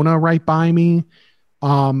got Bona right by me.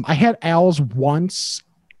 I had Al's once,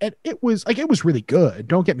 and it was really good.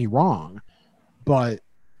 Don't get me wrong, but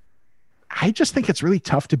I just think it's really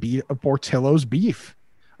tough to beat a Portillo's beef.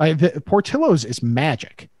 Portillo's is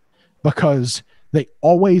magic because they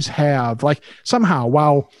always have, like, somehow,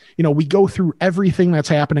 while, you know, we go through everything that's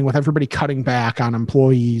happening with everybody cutting back on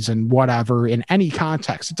employees and whatever in any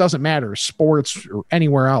context, it doesn't matter, sports or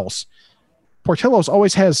anywhere else. Portillo's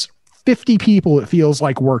always has 50 people, it feels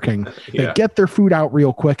like, working. They get their food out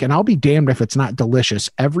real quick, and I'll be damned if it's not delicious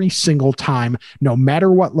every single time, no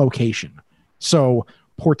matter what location. So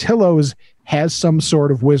Portillo's has some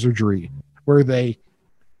sort of wizardry where they,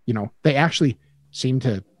 you know, they actually seem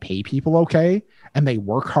to pay people okay, and they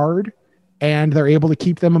work hard, and they're able to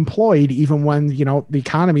keep them employed even when, you know, the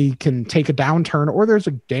economy can take a downturn or there's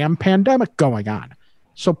a damn pandemic going on.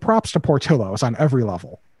 So props to Portillo's on every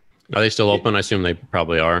level. Are they still open? I assume they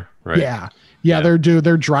probably are, right? Yeah. Their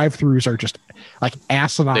drive-throughs are just like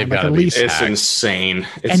asinine. They've like, gotta at be least It's insane.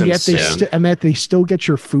 and yet they still get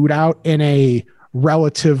your food out in a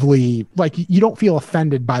relatively, like, you don't feel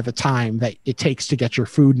offended by the time that it takes to get your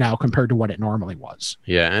food now compared to what it normally was.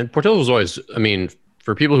 Yeah, and Portillo's always, I mean,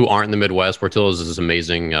 for people who aren't in the Midwest, Portillo's is this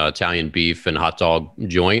amazing Italian beef and hot dog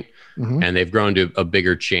joint, and they've grown to a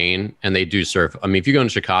bigger chain, and they do serve. I mean, if you go in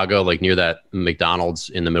Chicago, like near that McDonald's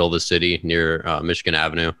in the middle of the city near Michigan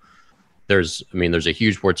Avenue, there's a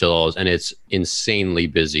huge Portillo's, and it's insanely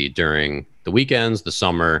busy during the weekends, the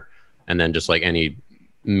summer, and then just like any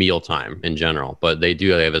mealtime in general. But they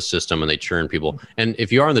have a system, and they churn people. And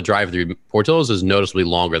if you are in the drive-thru, Portillo's is noticeably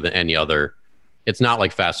longer than any other. It's not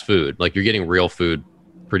like fast food. Like, you're getting real food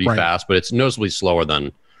pretty fast, but it's noticeably slower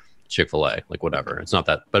than Chick-fil-A. Like, whatever. It's not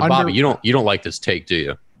that. But Bobby, you don't like this take, do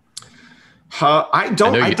you? I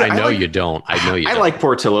don't. I know you don't. I like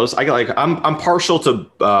Portillo's. I'm partial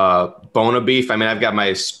to Bona beef. I mean, I've got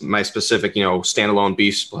my specific, you know, standalone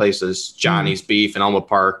beef places. Johnny's Beef in Elma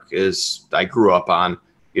Park I grew up on.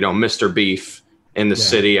 You know, Mr. Beef in the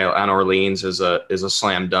city on Orleans is a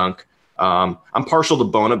slam dunk. I'm partial to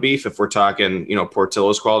Bona beef if we're talking, you know,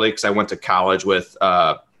 Portillo's quality, because I went to college with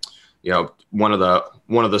you know, one of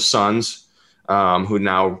the sons who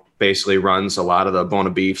now basically runs a lot of the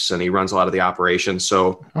Bona beefs, and he runs a lot of the operations.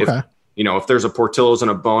 So if there's a Portillo's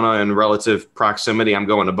and a Bona in relative proximity, I'm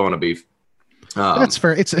going to Bona beef. That's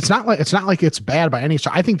fair. It's not like it's bad by any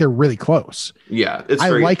stretch. I think they're really close. Yeah,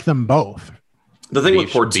 I like them both. The thing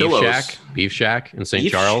with Portillo's, Beef Shack in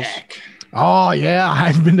St. Charles. Oh yeah,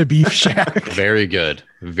 I've been to Beef Shack. Very good.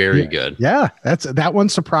 Very good. Yeah, that one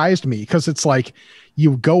surprised me because it's like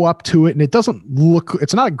you go up to it and it doesn't look.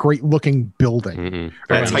 It's not a great looking building.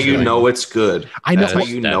 That's how you know it's good. I know. That's how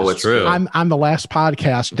you know it's true. On the last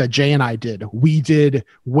podcast that Jay and I did, we did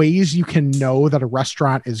ways you can know that a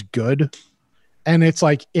restaurant is good, and it's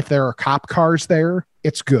like if there are cop cars there,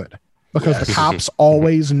 it's good. Because the cops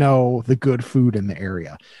always know the good food in the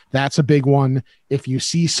area. That's a big one. If you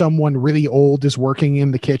see someone really old is working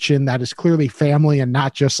in the kitchen, that is clearly family and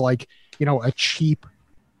not just like, you know, a cheap,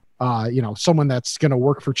 you know, someone that's going to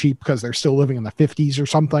work for cheap because they're still living in the 50s or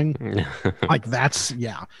something. Like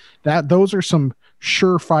those are some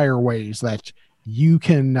surefire ways that you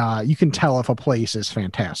can tell if a place is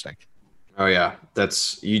fantastic. Oh yeah.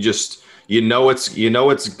 You know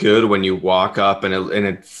it's good when you walk up and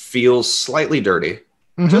it feels slightly dirty,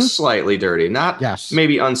 just slightly dirty, not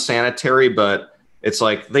maybe unsanitary, but it's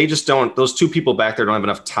like they just don't. Those two people back there don't have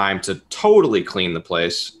enough time to totally clean the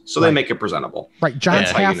place, so they make it presentable. Right, John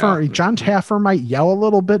Taffer might yell a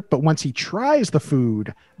little bit, but once he tries the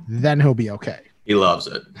food, then he'll be okay. He loves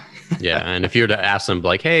it. Yeah, and if you were to ask them,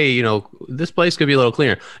 like, hey, you know, this place could be a little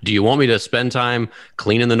cleaner. Do you want me to spend time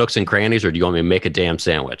cleaning the nooks and crannies, or do you want me to make a damn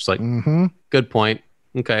sandwich? Like, good point.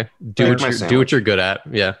 Okay, do what you're good at.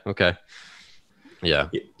 Yeah. Okay. Yeah.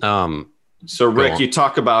 So Rick, you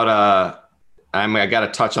talk about I got to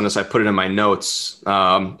touch on this. I put it in my notes.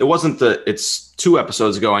 It's 2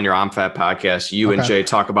 episodes ago on your OMFAT podcast. You and Jay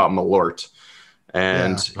talk about Malort,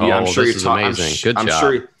 and I'm sure you talk. Amazing. Good job.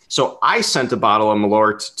 Sure. So I sent a bottle of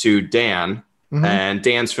Malort to Dan, and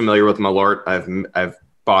Dan's familiar with Malort. I've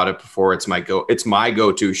bought it before. It's my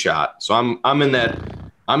go-to shot. So I'm in that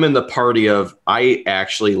I'm in the party of I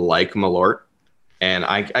actually like Malort, and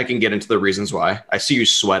I can get into the reasons why. I see you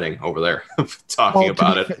sweating over there talking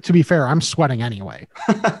about it. To be fair, I'm sweating anyway.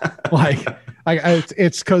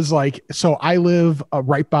 It's because so I live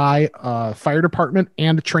right by a fire department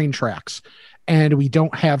and train tracks, and we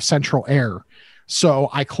don't have central air. So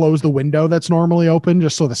I close the window that's normally open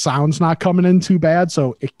just so the sound's not coming in too bad.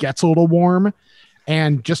 So it gets a little warm.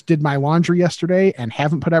 And just did my laundry yesterday and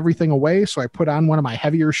haven't put everything away. So I put on one of my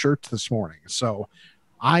heavier shirts this morning. So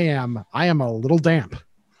I am a little damp.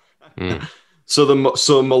 Mm. So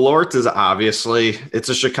Malort is obviously, it's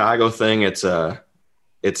a Chicago thing. It's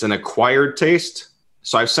an acquired taste.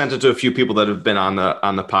 So I've sent it to a few people that have been on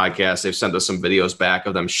the podcast. They've sent us some videos back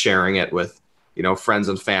of them sharing it with, friends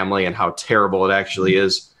and family, and how terrible it actually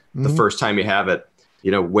is the first time you have it.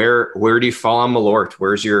 Where do you fall on Malort?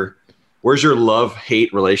 Where's your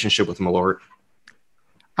love-hate relationship with Malort?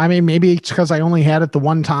 I mean, maybe it's because I only had it the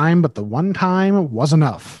one time, but the one time was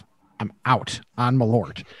enough. I'm out on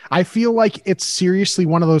Malort. I feel like it's seriously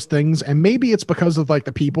one of those things, and maybe it's because of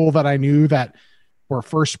the people that I knew that were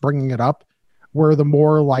first bringing it up were the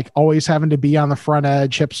more always having to be on the front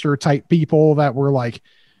edge, hipster type people that were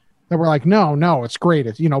no, it's great.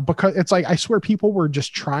 It's, because it's I swear people were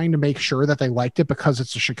just trying to make sure that they liked it because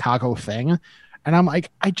it's a Chicago thing. And I'm like,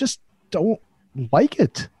 I just don't like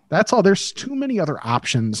it. That's all. There's too many other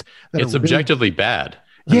options. It's objectively bad.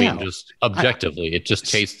 I mean, just objectively, it just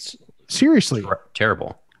tastes seriously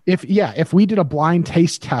terrible. If we did a blind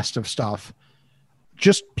taste test of stuff,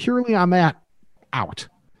 just purely on that, out.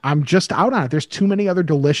 I'm just out on it. There's too many other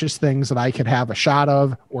delicious things that I could have a shot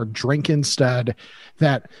of or drink instead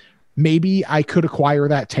that maybe I could acquire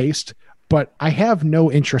that taste, but I have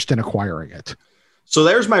no interest in acquiring it. So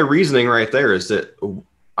there's my reasoning right there, is that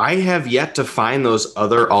I have yet to find those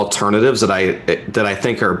other alternatives that I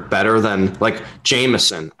think are better than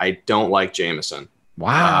Jameson. I don't like Jameson.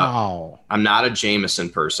 Wow. I'm not a Jameson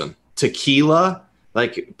person. Tequila,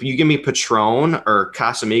 you give me Patron or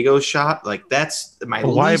Casamigos shot, that's my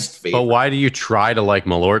least favorite. But why do you try to like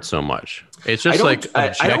Malort so much? It's just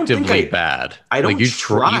objectively bad. I don't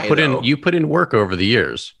you put in work over the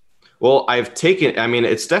years. Well,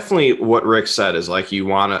 it's definitely what Rick said is you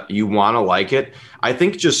want to like it. I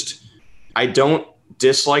think I don't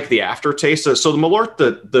dislike the aftertaste. So the Malort,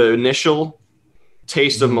 the initial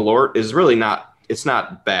taste of Malort is really it's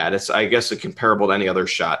not bad. It's, I guess, comparable to any other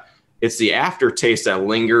shot. It's the aftertaste that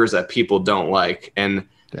lingers that people don't like. And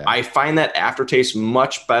I find that aftertaste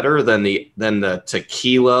much better than the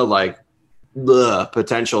tequila,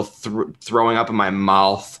 potential throwing up in my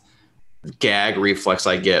mouth gag reflex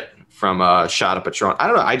I get from a shot of Patron. I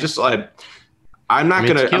don't know. I'm not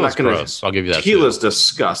gonna. Gross. I'll give you that. Tequila's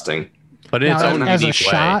disgusting. But it's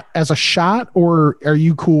as a shot, or are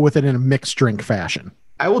you cool with it in a mixed drink fashion?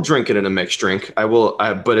 I will drink it in a mixed drink. I will,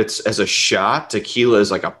 but it's as a shot. Tequila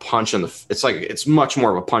is like a punch in the. It's much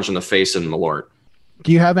more of a punch in the face than Malort.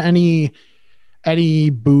 Do you have any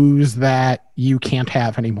booze that you can't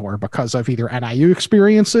have anymore because of either NIU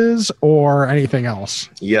experiences or anything else?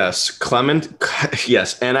 Yes,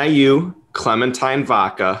 NIU Clementine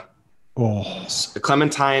vodka. Oh,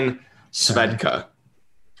 Clementine Svedka.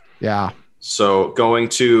 Yeah. So going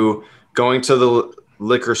to the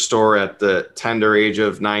liquor store at the tender age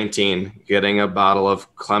of 19, getting a bottle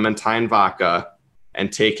of Clementine vodka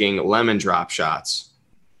and taking lemon drop shots.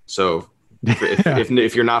 So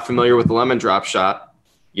if you're not familiar with the lemon drop shot,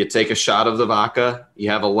 you take a shot of the vodka, you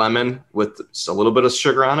have a lemon with a little bit of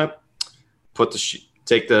sugar on it,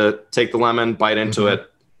 take the lemon, bite into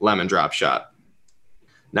it, lemon drop shot.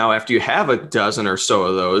 Now, after you have a dozen or so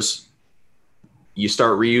of those, you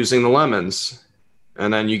start reusing the lemons,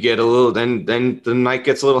 and then you get a little, then the night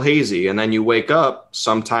gets a little hazy, and then you wake up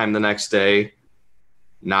sometime the next day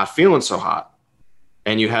not feeling so hot.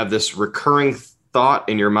 And you have this recurring thought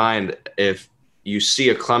in your mind: if you see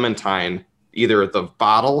a Clementine, either at the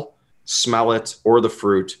bottle, smell it, or the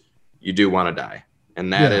fruit, you do want to die.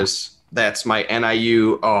 And that's my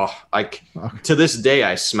NIU. To this day,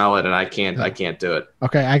 I smell it and I can't do it.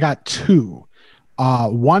 Okay. I got two.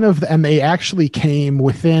 One of them, and they actually came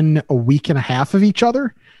within a week and a half of each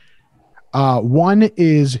other. One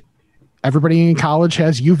is everybody in college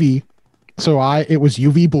has UV. So it was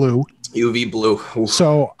UV blue. UV blue. Oof.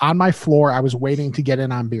 So on my floor, I was waiting to get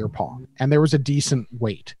in on beer pong, and there was a decent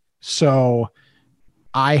wait. So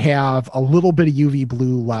I have a little bit of UV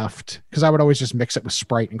blue left because I would always just mix it with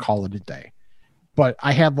Sprite and call it a day. But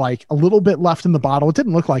I had a little bit left in the bottle. It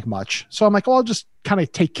didn't look like much. So I'm like, I'll just kind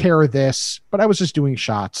of take care of this. But I was just doing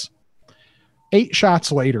shots. 8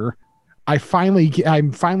 shots later, I'm finally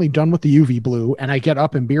done with the UV blue, and I get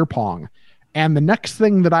up in beer pong. And the next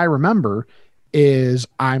thing that I remember is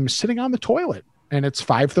I'm sitting on the toilet and it's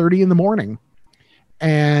 5:30 in the morning.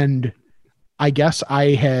 And I guess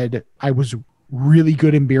I was really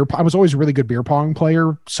good in beer. I was always a really good beer pong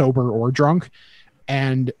player, sober or drunk.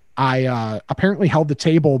 And I apparently held the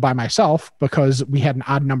table by myself because we had an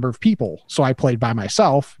odd number of people. So I played by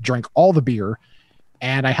myself, drank all the beer,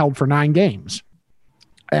 and I held for 9 games.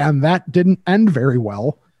 And that didn't end very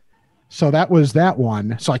well. So that was that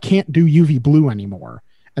one. So I can't do UV blue anymore.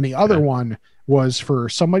 And the other one was for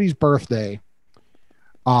somebody's birthday.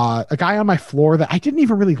 A guy on my floor that I didn't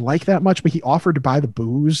even really like that much, but he offered to buy the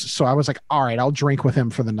booze. So I was like, all right, I'll drink with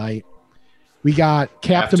him for the night. We got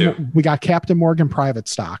Captain Morgan private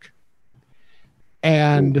stock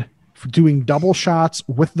and doing double shots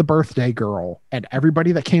with the birthday girl and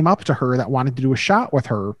everybody that came up to her that wanted to do a shot with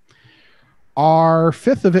her. Our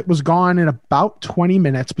fifth of it was gone in about 20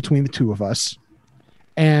 minutes between the two of us.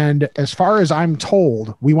 And as far as I'm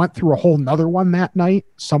told, we went through a whole nother one that night.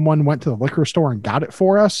 Someone went to the liquor store and got it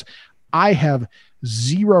for us. I have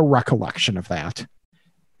zero recollection of that.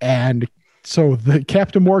 And so the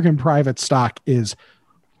Captain Morgan private stock is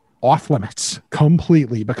off limits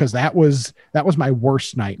completely because that was my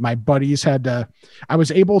worst night. My buddies I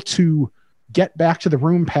was able to get back to the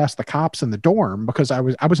room past the cops in the dorm because I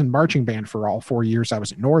was in marching band for all 4 years I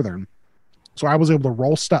was at Northern. So I was able to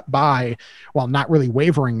roll step by while not really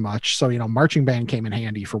wavering much. So, marching band came in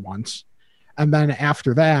handy for once. And then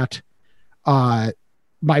after that,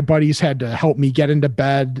 my buddies had to help me get into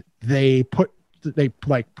bed. They put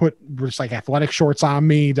just like athletic shorts on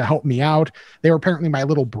me to help me out. They were apparently my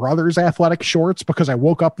little brother's athletic shorts because I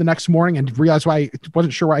woke up the next morning and realized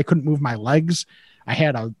wasn't sure why I couldn't move my legs. I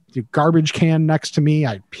had a garbage can next to me.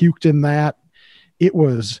 I puked in that. It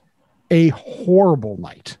was a horrible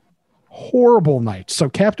night. So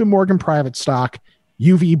Captain Morgan private stock,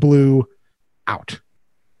 UV blue, out.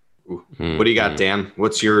 What do you got, Dan?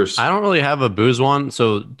 What's yours? I don't really have a booze one.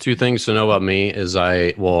 So 2 things to know about me is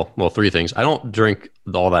 3 things. I don't drink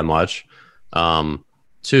all that much.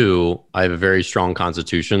 2, I have a very strong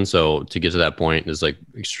constitution. So to get to that point is like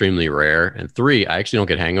extremely rare. And 3, I actually don't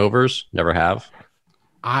get hangovers. Never have.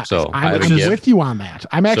 I'm with you on that.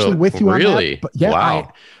 I'm actually with you on that. But yeah,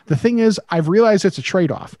 wow. The thing is, I've realized it's a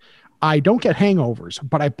trade-off. I don't get hangovers,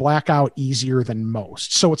 but I black out easier than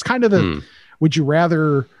most. So it's kind of would you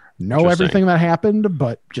rather know everything that happened,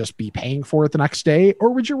 but just be paying for it the next day? Or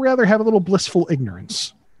would you rather have a little blissful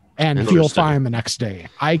ignorance and feel fine the next day?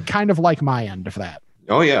 I kind of like my end of that.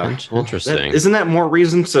 Oh, yeah. Interesting. Isn't that more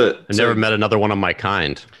reason to... I've never met another one of my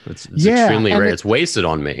kind. It's extremely rare. It's wasted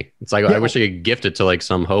on me. It's like, I wish I could gift it to like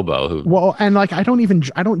some hobo who... Well, and like, I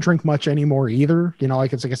don't drink much anymore either. I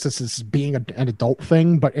guess this is being an adult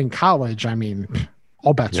thing, but in college, I mean,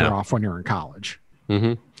 all bets are off when you're in college.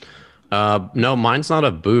 Mm-hmm. No, mine's not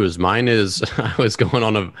a booze. Mine is, I was going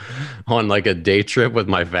on like a day trip with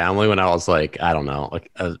my family when I was like, I don't know,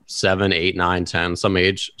 like 7, 8, 9, 10,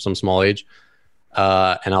 some small age.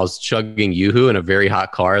 And I was chugging Yoo-hoo in a very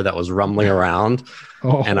hot car that was rumbling around.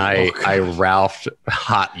 And I Ralphed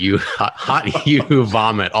hot Yoo-hoo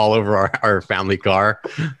vomit all over our family car.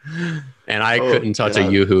 And I couldn't touch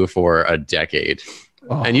a Yoo-hoo for a decade.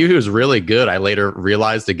 And Yoo-hoo is really good. I later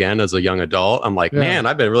realized again as a young adult, I'm like, man,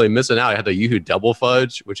 I've been really missing out. I had the Yoo-hoo double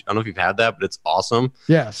fudge, which I don't know if you've had that, but it's awesome.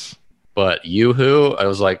 Yes. But Yoo-hoo, I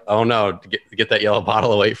was like, oh no, get that yellow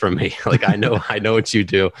bottle away from me. Like, I know what you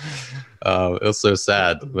do. It was so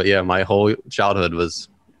sad. But yeah, my whole childhood was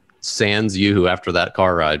sans Yoo-hoo after that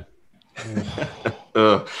car ride.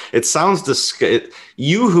 It sounds disgusting.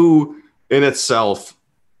 Yoo-hoo in itself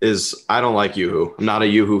is, I don't like Yoo-hoo. I'm not a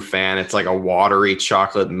Yoo-hoo fan. It's like a watery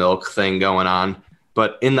chocolate milk thing going on.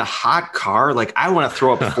 But in the hot car, like, I want to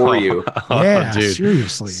throw up for you. Dude,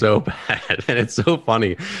 seriously. So bad. And it's so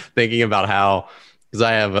funny thinking about how, because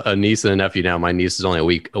I have a niece and a nephew now. My niece is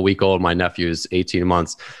only a week old. My nephew is 18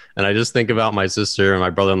 months. And I just think about my sister and my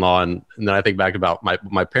brother-in-law. And then I think back about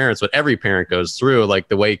my parents, what every parent goes through, like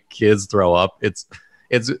the way kids throw up.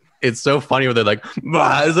 It's so funny when they're like,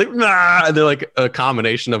 bah! It's like, nah! And they're like a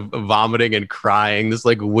combination of vomiting and crying. This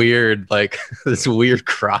like weird, like this weird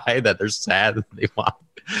cry that they're sad that they want.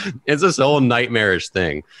 It's this whole nightmarish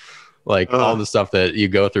thing. Like all the stuff that you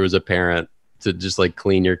go through as a parent to just like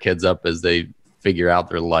clean your kids up as they figure out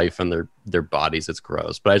their life and their bodies. It's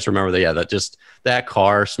gross. But I just remember that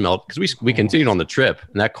car smelled, because we continued on the trip,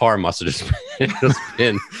 and that car must have just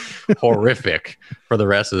been horrific for the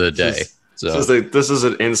rest of the day. This is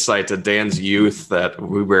an insight to Dan's youth that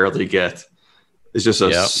we rarely get. It's just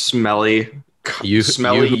a smelly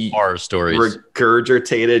horror stories,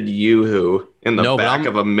 regurgitated Yoo-hoo. in the back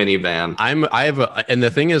of a minivan. And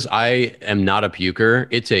the thing is, I am not a puker.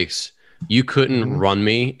 You couldn't run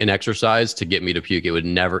me in exercise to get me to puke. It would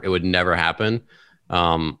never happen.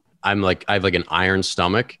 I have like an iron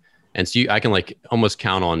stomach. And so I can like almost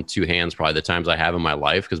count on two hands probably the times I have in my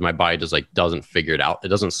life, because my body just like doesn't figure it out. It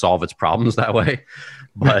doesn't solve its problems that way.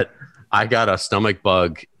 But I got a stomach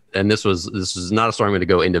bug, and this is not a story I'm going to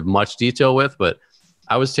go into much detail with, but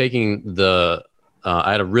I was taking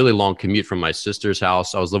I had a really long commute from my sister's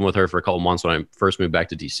house. I was living with her for a couple months when I first moved back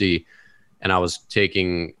to DC, and I was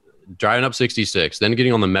driving up 66, then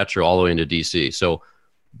getting on the metro all the way into DC. So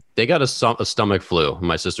they got a stomach flu in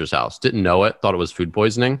my sister's house. Didn't know it, thought it was food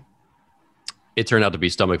poisoning. It turned out to be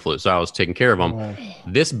stomach flu. So I was taking care of them. Oh.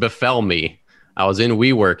 This befell me. I was in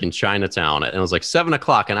WeWork in Chinatown, and it was like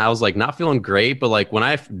 7:00, and I was like not feeling great, but like when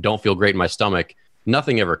I don't feel great in my stomach,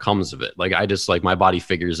 nothing ever comes of it. Like I just like my body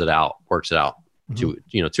figures it out, works it out.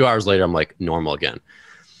 2 hours later, I'm like normal again.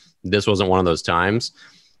 This wasn't one of those times.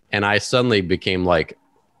 And I suddenly became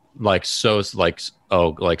so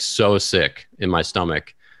sick in my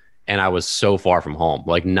stomach. And I was so far from home,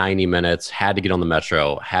 like 90 minutes, had to get on the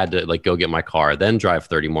metro, had to like go get my car, then drive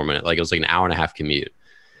 30 more minutes. Like it was like an hour and a half commute.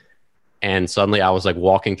 And suddenly I was like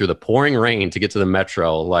walking through the pouring rain to get to the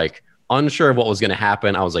metro, like unsure of what was going to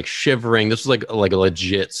happen. I was like shivering. This was like a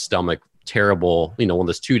legit stomach, terrible, one of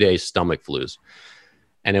those 2-day stomach flus.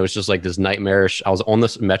 And it was just like this nightmarish. I was on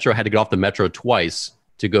this metro, had to get off the metro twice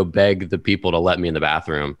to go beg the people to let me in the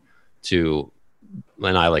bathroom and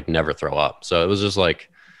I like never throw up. So it was just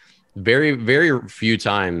like very, very few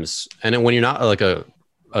times. And then when you're not like an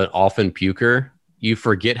often puker, you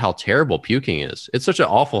forget how terrible puking is. It's such an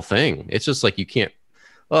awful thing. It's just like, you can't,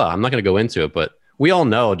 I'm not going to go into it, but we all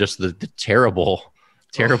know just the terrible,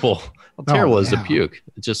 how terrible is to puke.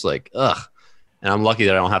 It's just like, ugh. And I'm lucky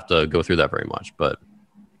that I don't have to go through that very much, but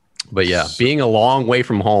yeah, being a long way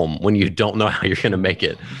from home when you don't know how you're going to make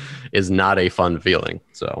it is not a fun feeling.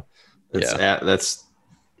 So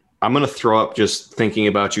I'm going to throw up just thinking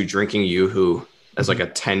about you drinking Yoo-Hoo as like a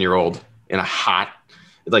 10-year-old in a hot,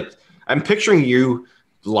 like I'm picturing you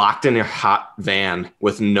locked in a hot van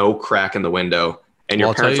with no crack in the window, and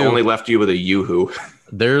your parents only left you with a Yoo-Hoo.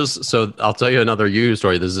 So I'll tell you another Yoo-Hoo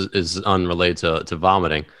story. This is unrelated to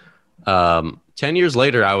vomiting. 10 years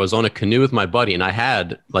later, I was on a canoe with my buddy, and I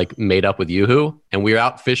had like made up with Yoo-Hoo, and we were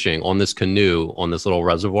out fishing on this canoe on this little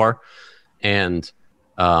reservoir. And,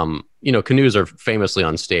 canoes are famously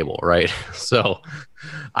unstable, right? So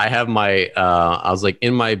I have I was like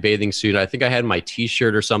in my bathing suit. I think I had my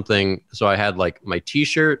t-shirt or something. So I had like my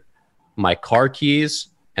t-shirt, my car keys,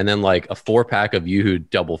 and then like a 4-pack of Yoo-Hoo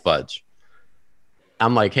double fudge.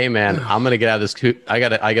 I'm like, hey man, I'm going to get out of this. I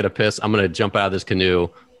gotta piss. I'm going to jump out of this canoe,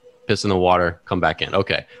 piss in the water, come back in.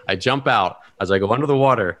 Okay. I jump out. As I go under the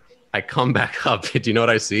water, I come back up. Do you know what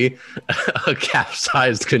I see? A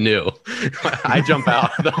capsized canoe. I jump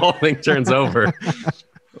out. The whole thing turns over.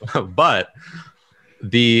 But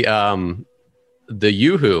the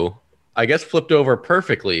Yoo-Hoo, I guess, flipped over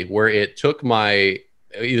perfectly, where it took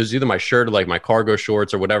it was either my shirt or like my cargo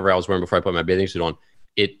shorts or whatever I was wearing before I put my bathing suit on.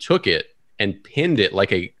 It took it and pinned it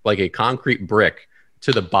like a concrete brick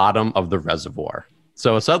to the bottom of the reservoir.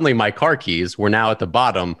 So suddenly my car keys were now at the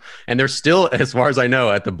bottom, and they're still, as far as I know,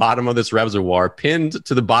 at the bottom of this reservoir, pinned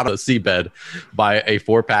to the bottom of the seabed by a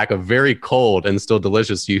 4-pack of very cold and still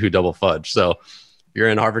delicious Yoo-Hoo double fudge. So if you're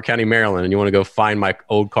in Harford County, Maryland, and you want to go find my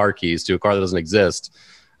old car keys to a car that doesn't exist,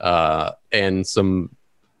 and some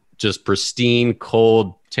just pristine,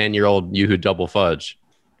 cold 10-year-old Yoo-Hoo double fudge,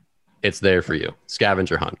 it's there for you.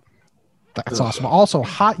 Scavenger hunt. That's awesome. Also,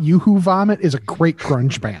 Hot Yoo-Hoo Vomit is a great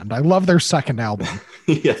grunge band. I love their second album.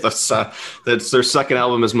 Yeah, that's their second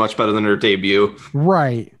album is much better than their debut.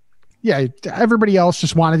 Right. Yeah, everybody else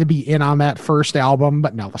just wanted to be in on that first album,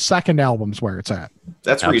 but no, the second album's where it's at.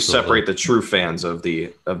 That's where you separate the true fans of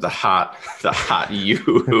the hot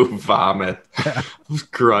Yoo-Hoo Vomit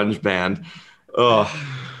grunge band. Oh,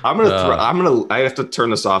 I have to turn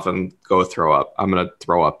this off and go throw up. I'm gonna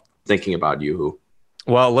throw up thinking about Yoo-Hoo.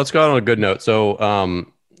 Well, let's go on a good note. So,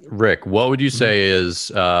 Rick, what would you say is,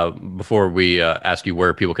 before we ask you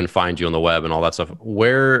where people can find you on the web and all that stuff,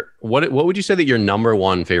 what would you say that your number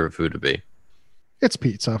one favorite food would be? It's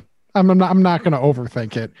pizza. I'm not going to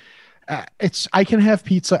overthink it. I can have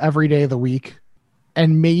pizza every day of the week,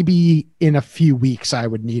 and maybe in a few weeks I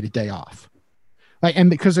would need a day off. And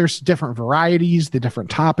because there's different varieties, the different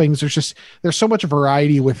toppings, there's so much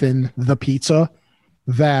variety within the pizza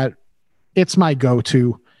that it's my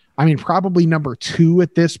go-to. I mean, probably number 2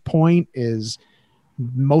 at this point is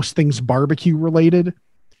most things barbecue related.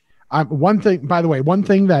 One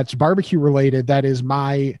thing that's barbecue related, that is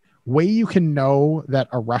my way you can know that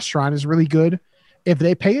a restaurant is really good, if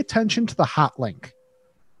they pay attention to the hot link,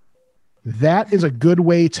 that is a good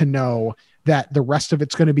way to know that the rest of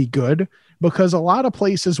it's going to be good, because a lot of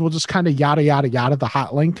places will just kind of yada, yada, yada the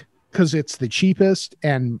hot link because it's the cheapest.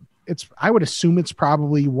 And I would assume it's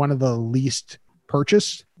probably one of the least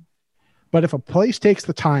purchased. But if a place takes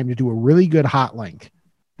the time to do a really good hot link,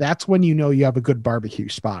 that's when you know you have a good barbecue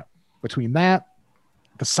spot. Between that,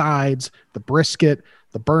 the sides, the brisket,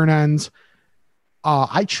 the burn ends,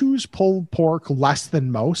 I choose pulled pork less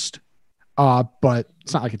than most, but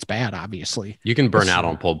it's not like it's bad. Obviously, you can burn out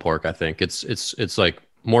on pulled pork. I think it's like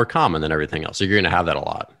more common than everything else. So you're going to have that a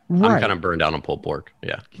lot. Right. I'm kind of burned out on pulled pork.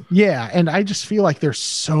 Yeah. Yeah. And I just feel like there's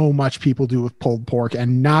so much people do with pulled pork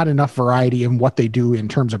and not enough variety in what they do in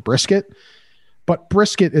terms of brisket. But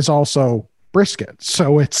brisket is also brisket.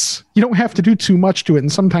 So you don't have to do too much to it.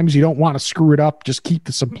 And sometimes you don't want to screw it up. Just keep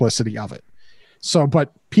the simplicity of it. So,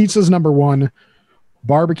 but pizza's number 1,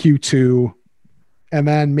 barbecue 2, and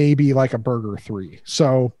then maybe like a burger 3.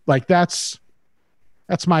 So like that's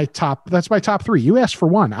my top 3. You asked for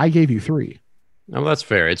 1. I gave you 3. No, that's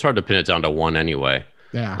fair. It's hard to pin it down to 1 anyway.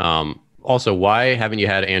 Yeah. Also, why haven't you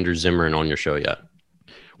had Andrew Zimmern on your show yet?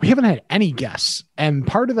 We haven't had any guests. And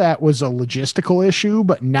part of that was a logistical issue.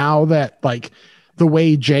 But now that like the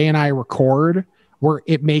way Jay and I record, where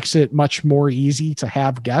it makes it much more easy to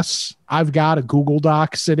have guests. I've got a Google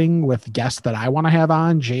Doc sitting with guests that I want to have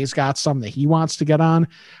on. Jay's got some that he wants to get on.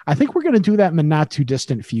 I think we're going to do that in the not too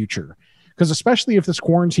distant future. Because especially if this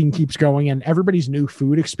quarantine keeps going and everybody's new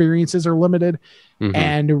food experiences are limited. Mm-hmm.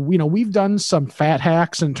 And, we've done some fat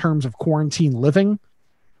hacks in terms of quarantine living,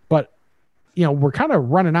 but, we're kind of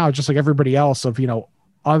running out just like everybody else of,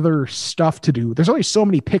 other stuff to do. There's only so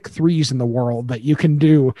many pick 3s in the world that you can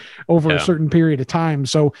do over a certain period of time.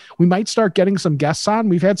 So we might start getting some guests on.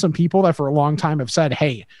 We've had some people that for a long time have said,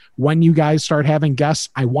 hey, when you guys start having guests,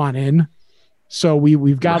 I want in. So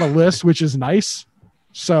we've got a list, which is nice.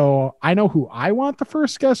 So I know who I want the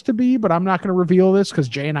first guest to be, but I'm not going to reveal this because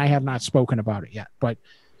Jay and I have not spoken about it yet. But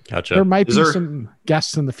there might be some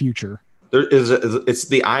guests in the future. It's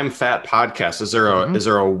the I'm Fat podcast. Is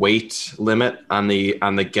there a weight limit on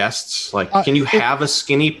the guests? Like, can you have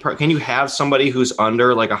can you have somebody who's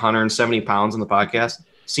under like 170 pounds on the podcast?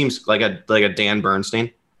 Seems like a Dan Bernstein.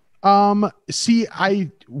 See,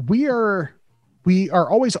 we are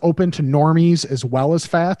always open to normies as well as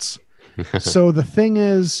fats. So the thing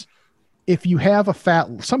is, if you have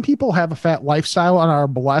some people have a fat lifestyle and are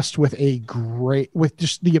blessed with they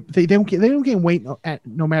don't gain weight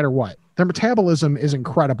no matter what. Their metabolism is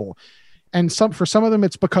incredible. And for some of them,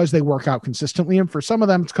 it's because they work out consistently. And for some of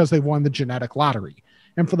them, it's because they won the genetic lottery.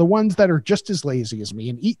 And for the ones that are just as lazy as me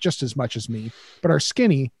and eat just as much as me, but are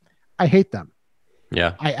skinny, I hate them.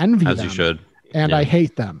 Yeah. I envy them. As you should. And I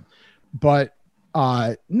hate them. But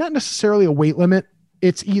not necessarily a weight limit.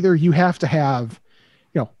 It's either you have to have,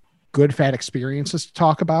 good fat experiences to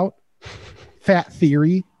talk about. Fat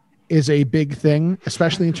theory is a big thing,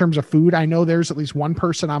 especially in terms of food. I know there's at least one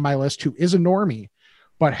person on my list who is a normie,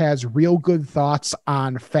 but has real good thoughts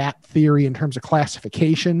on fat theory in terms of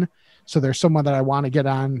classification. So there's someone that I want to get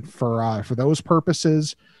on for those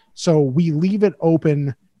purposes. So we leave it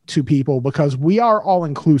open to people because we are all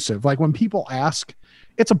inclusive. Like when people ask,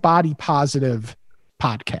 it's a body positive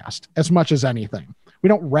podcast as much as anything. We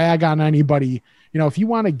don't rag on anybody. If you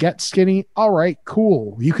want to get skinny, all right,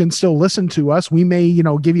 cool. You can still listen to us. We may,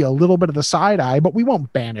 give you a little bit of the side eye, but we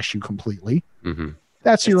won't banish you completely. Mm-hmm.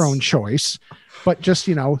 That's your own choice. But just,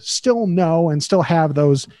 still know and still have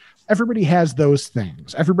those. Everybody has those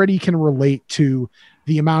things. Everybody can relate to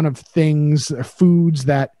the amount of things, foods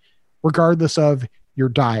that, regardless of your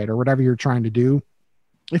diet or whatever you're trying to do,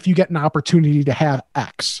 if you get an opportunity to have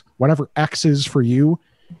X, whatever X is for you,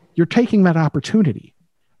 you're taking that opportunity.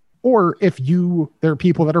 Or if there are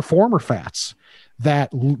people that are former fats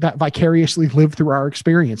that vicariously live through our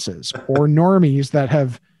experiences, or normies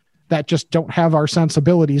that just don't have our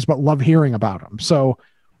sensibilities, but love hearing about them. So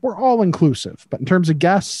we're all inclusive, but in terms of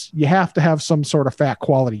guests, you have to have some sort of fat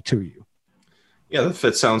quality to you. Yeah.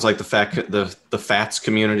 It sounds like the fats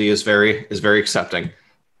community is very accepting.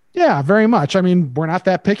 Yeah, very much. I mean, we're not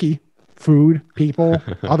that picky. Food, people,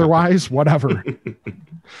 otherwise, whatever.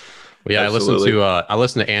 Well, yeah, I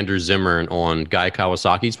listened to Andrew Zimmern on Guy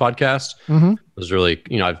Kawasaki's podcast. Mm-hmm. It was really,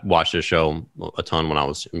 I've watched his show a ton when I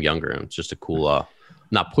was younger, and it's just a cool,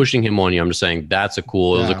 not pushing him on you. I'm just saying it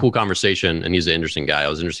was a cool conversation, and he's an interesting guy. It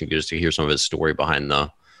was interesting just to hear some of his story behind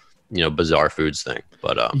the bizarre foods thing.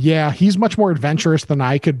 But yeah, he's much more adventurous than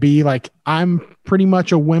I could be. Like, I'm pretty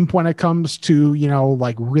much a wimp when it comes to,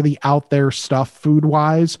 like really out there stuff food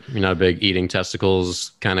wise. you're not a big eating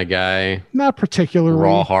testicles kind of guy, Not particularly.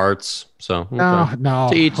 raw hearts. So No.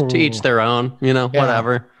 To each their own,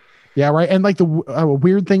 whatever. Yeah, right. And like the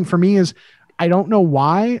weird thing for me is I don't know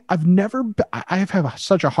why I have had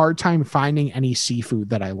such a hard time finding any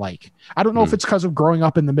seafood that I like. I don't know if it's because of growing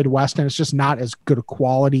up in the Midwest and it's just not as good a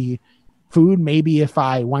quality food. Maybe if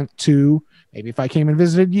I came and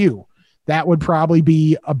visited you, that would probably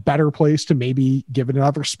be a better place to maybe give it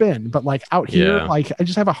another spin. But like out here, like I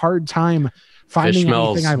just have a hard time finding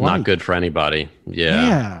anything I like. Not good for anybody.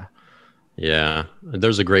 Yeah.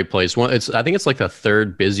 There's a great place. I think it's like the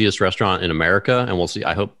third busiest restaurant in America, and we'll see.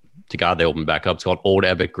 I hope to God they open back up. It's called Old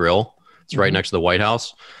Ebbitt Grill. It's right next to the White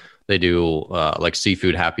House. They do like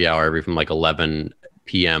seafood happy hour from like 11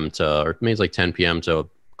 p.m. or maybe it's like 10 p.m. to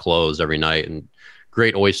close every night, and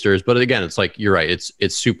great oysters. But again, it's like, you're right.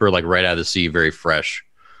 It's super like right out of the sea, very fresh.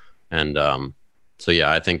 And so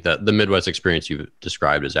yeah, I think that the Midwest experience you've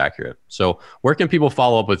described is accurate. So where can people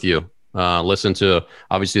follow up with you? Listen to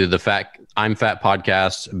obviously the I'm Fat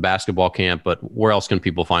podcast, basketball camp, but where else can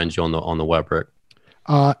people find you on the web, Rick?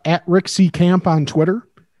 At Rick C. Camp on Twitter.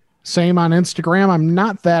 Same on Instagram. I'm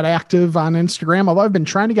not that active on Instagram, although I've been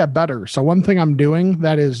trying to get better. So one thing I'm doing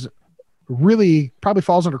that is really probably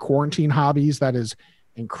falls under quarantine hobbies that is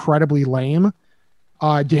incredibly lame.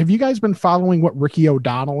 Have you guys been following what Ricky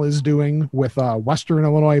O'Donnell is doing with Western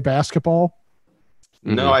Illinois basketball?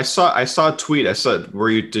 No, I saw a tweet.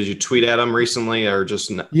 Did you tweet at him recently or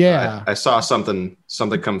just? Yeah, I saw something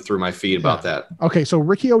come through my feed about that. Okay, so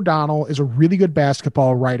Ricky O'Donnell is a really good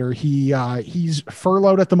basketball writer. He's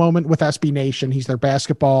furloughed at the moment with SB Nation. He's their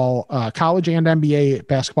basketball, college and NBA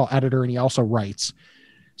basketball editor, and he also writes.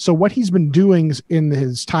 So what he's been doing in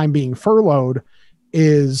his time being furloughed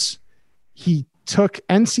is he took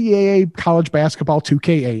NCAA college basketball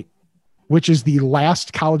 2K8, which is the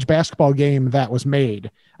last college basketball game that was made.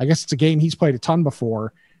 I guess it's a game he's played a ton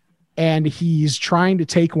before. And he's trying to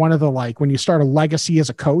take one of the, like, when you start a legacy as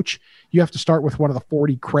a coach, you have to start with one of the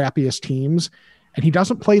 40 crappiest teams. And he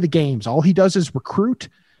doesn't play the games. All he does is recruit,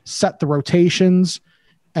 set the rotations,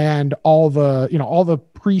 and all the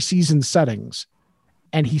preseason settings.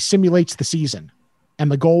 And he simulates the season.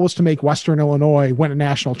 And the goal was to make Western Illinois win a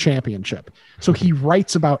national championship. So he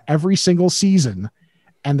writes about every single season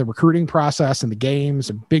and the recruiting process and the games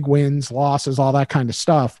and big wins, losses, all that kind of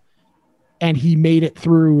stuff. And he made it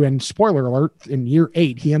through, and spoiler alert, in year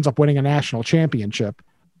 8, he ends up winning a national championship.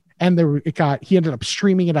 And he ended up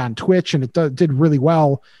streaming it on Twitch, and it did really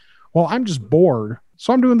well. Well, I'm just bored.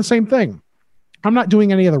 So I'm doing the same thing. I'm not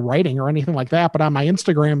doing any of the writing or anything like that, but on my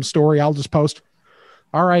Instagram story, I'll just post,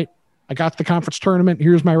 all right, I got to the conference tournament.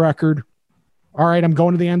 Here's my record. All right, I'm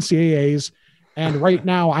going to the NCAAs. And right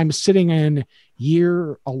now I'm sitting in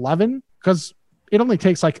year 11 because it only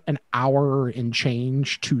takes like an hour and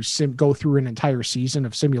change to go through an entire season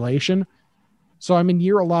of simulation. So I'm in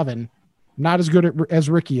year 11, not as good as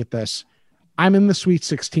Ricky at this. I'm in the Sweet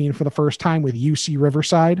 16 for the first time with UC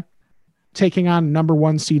Riverside, taking on number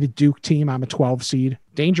 1 seeded Duke team. I'm a 12 seed,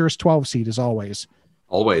 dangerous 12 seed as always.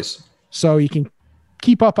 Always. So you can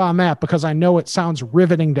keep up on that because I know it sounds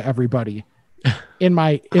riveting to everybody in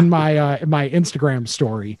my Instagram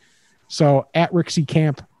story. So at Rick C.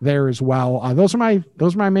 Camp there as well. Those are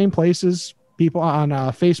my main places. People on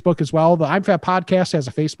Facebook as well. The I'm Fat podcast has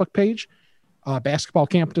a Facebook page. Basketball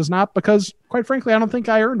Camp does not, because quite frankly, I don't think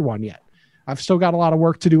I earned one yet. I've still got a lot of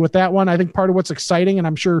work to do with that one. I think part of what's exciting, and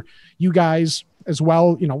I'm sure you guys as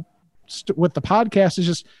well, with the podcast, is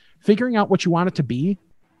just figuring out what you want it to be.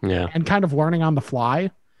 Yeah. And kind of learning on the fly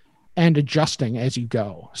and adjusting as you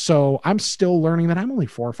go. So I'm still learning that I'm only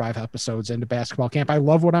 4 or 5 episodes into Basketball Camp. I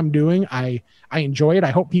love what I'm doing. I enjoy it. I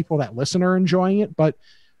hope people that listen are enjoying it, but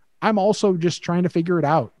I'm also just trying to figure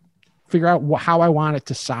out how I want it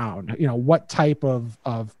to sound, what type of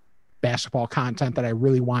basketball content that I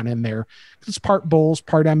really want in there. It's part Bulls,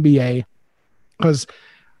 part NBA, because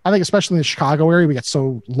I think especially in the Chicago area, we get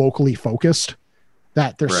so locally focused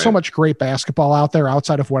that there's so much great basketball out there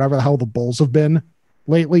outside of whatever the hell the Bulls have been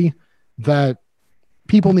lately that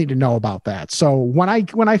people need to know about that. So when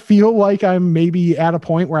I feel like I'm maybe at a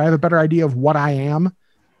point where I have a better idea of what I am,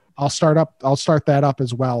 I'll start that up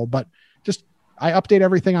as well. But just, I update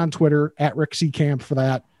everything on Twitter at Rick C. Camp for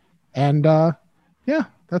that. And yeah,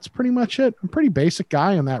 that's pretty much it. I'm a pretty basic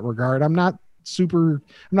guy in that regard. I'm not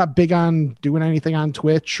big on doing anything on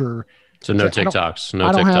Twitch or, so no TikToks,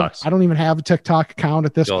 I don't even have a TikTok account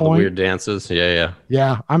at this point. All the weird dances. Yeah.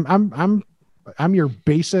 Yeah. I'm your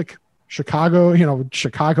basic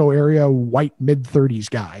Chicago area, white mid-30s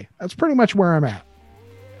guy. That's pretty much where I'm at.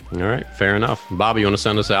 All right, fair enough. Bobby, you want to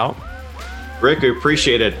send us out? Rick, we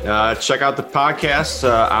appreciate it. Check out the podcast,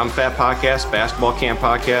 I'm Fat Podcast, Basketball Camp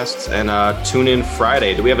Podcasts, and tune in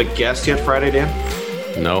Friday. Do we have a guest yet Friday, Dan?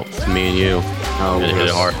 No, it's me and you. Oh, we're gonna hit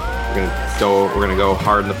it hard. We're gonna go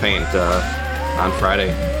hard in the paint on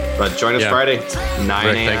Friday. But join us Friday, 9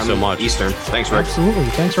 a.m. Thanks so much. Eastern. Thanks, Rick. Absolutely.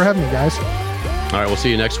 Thanks for having me, guys. All right, we'll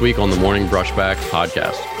see you next week on the Morning Brushback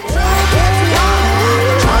Podcast.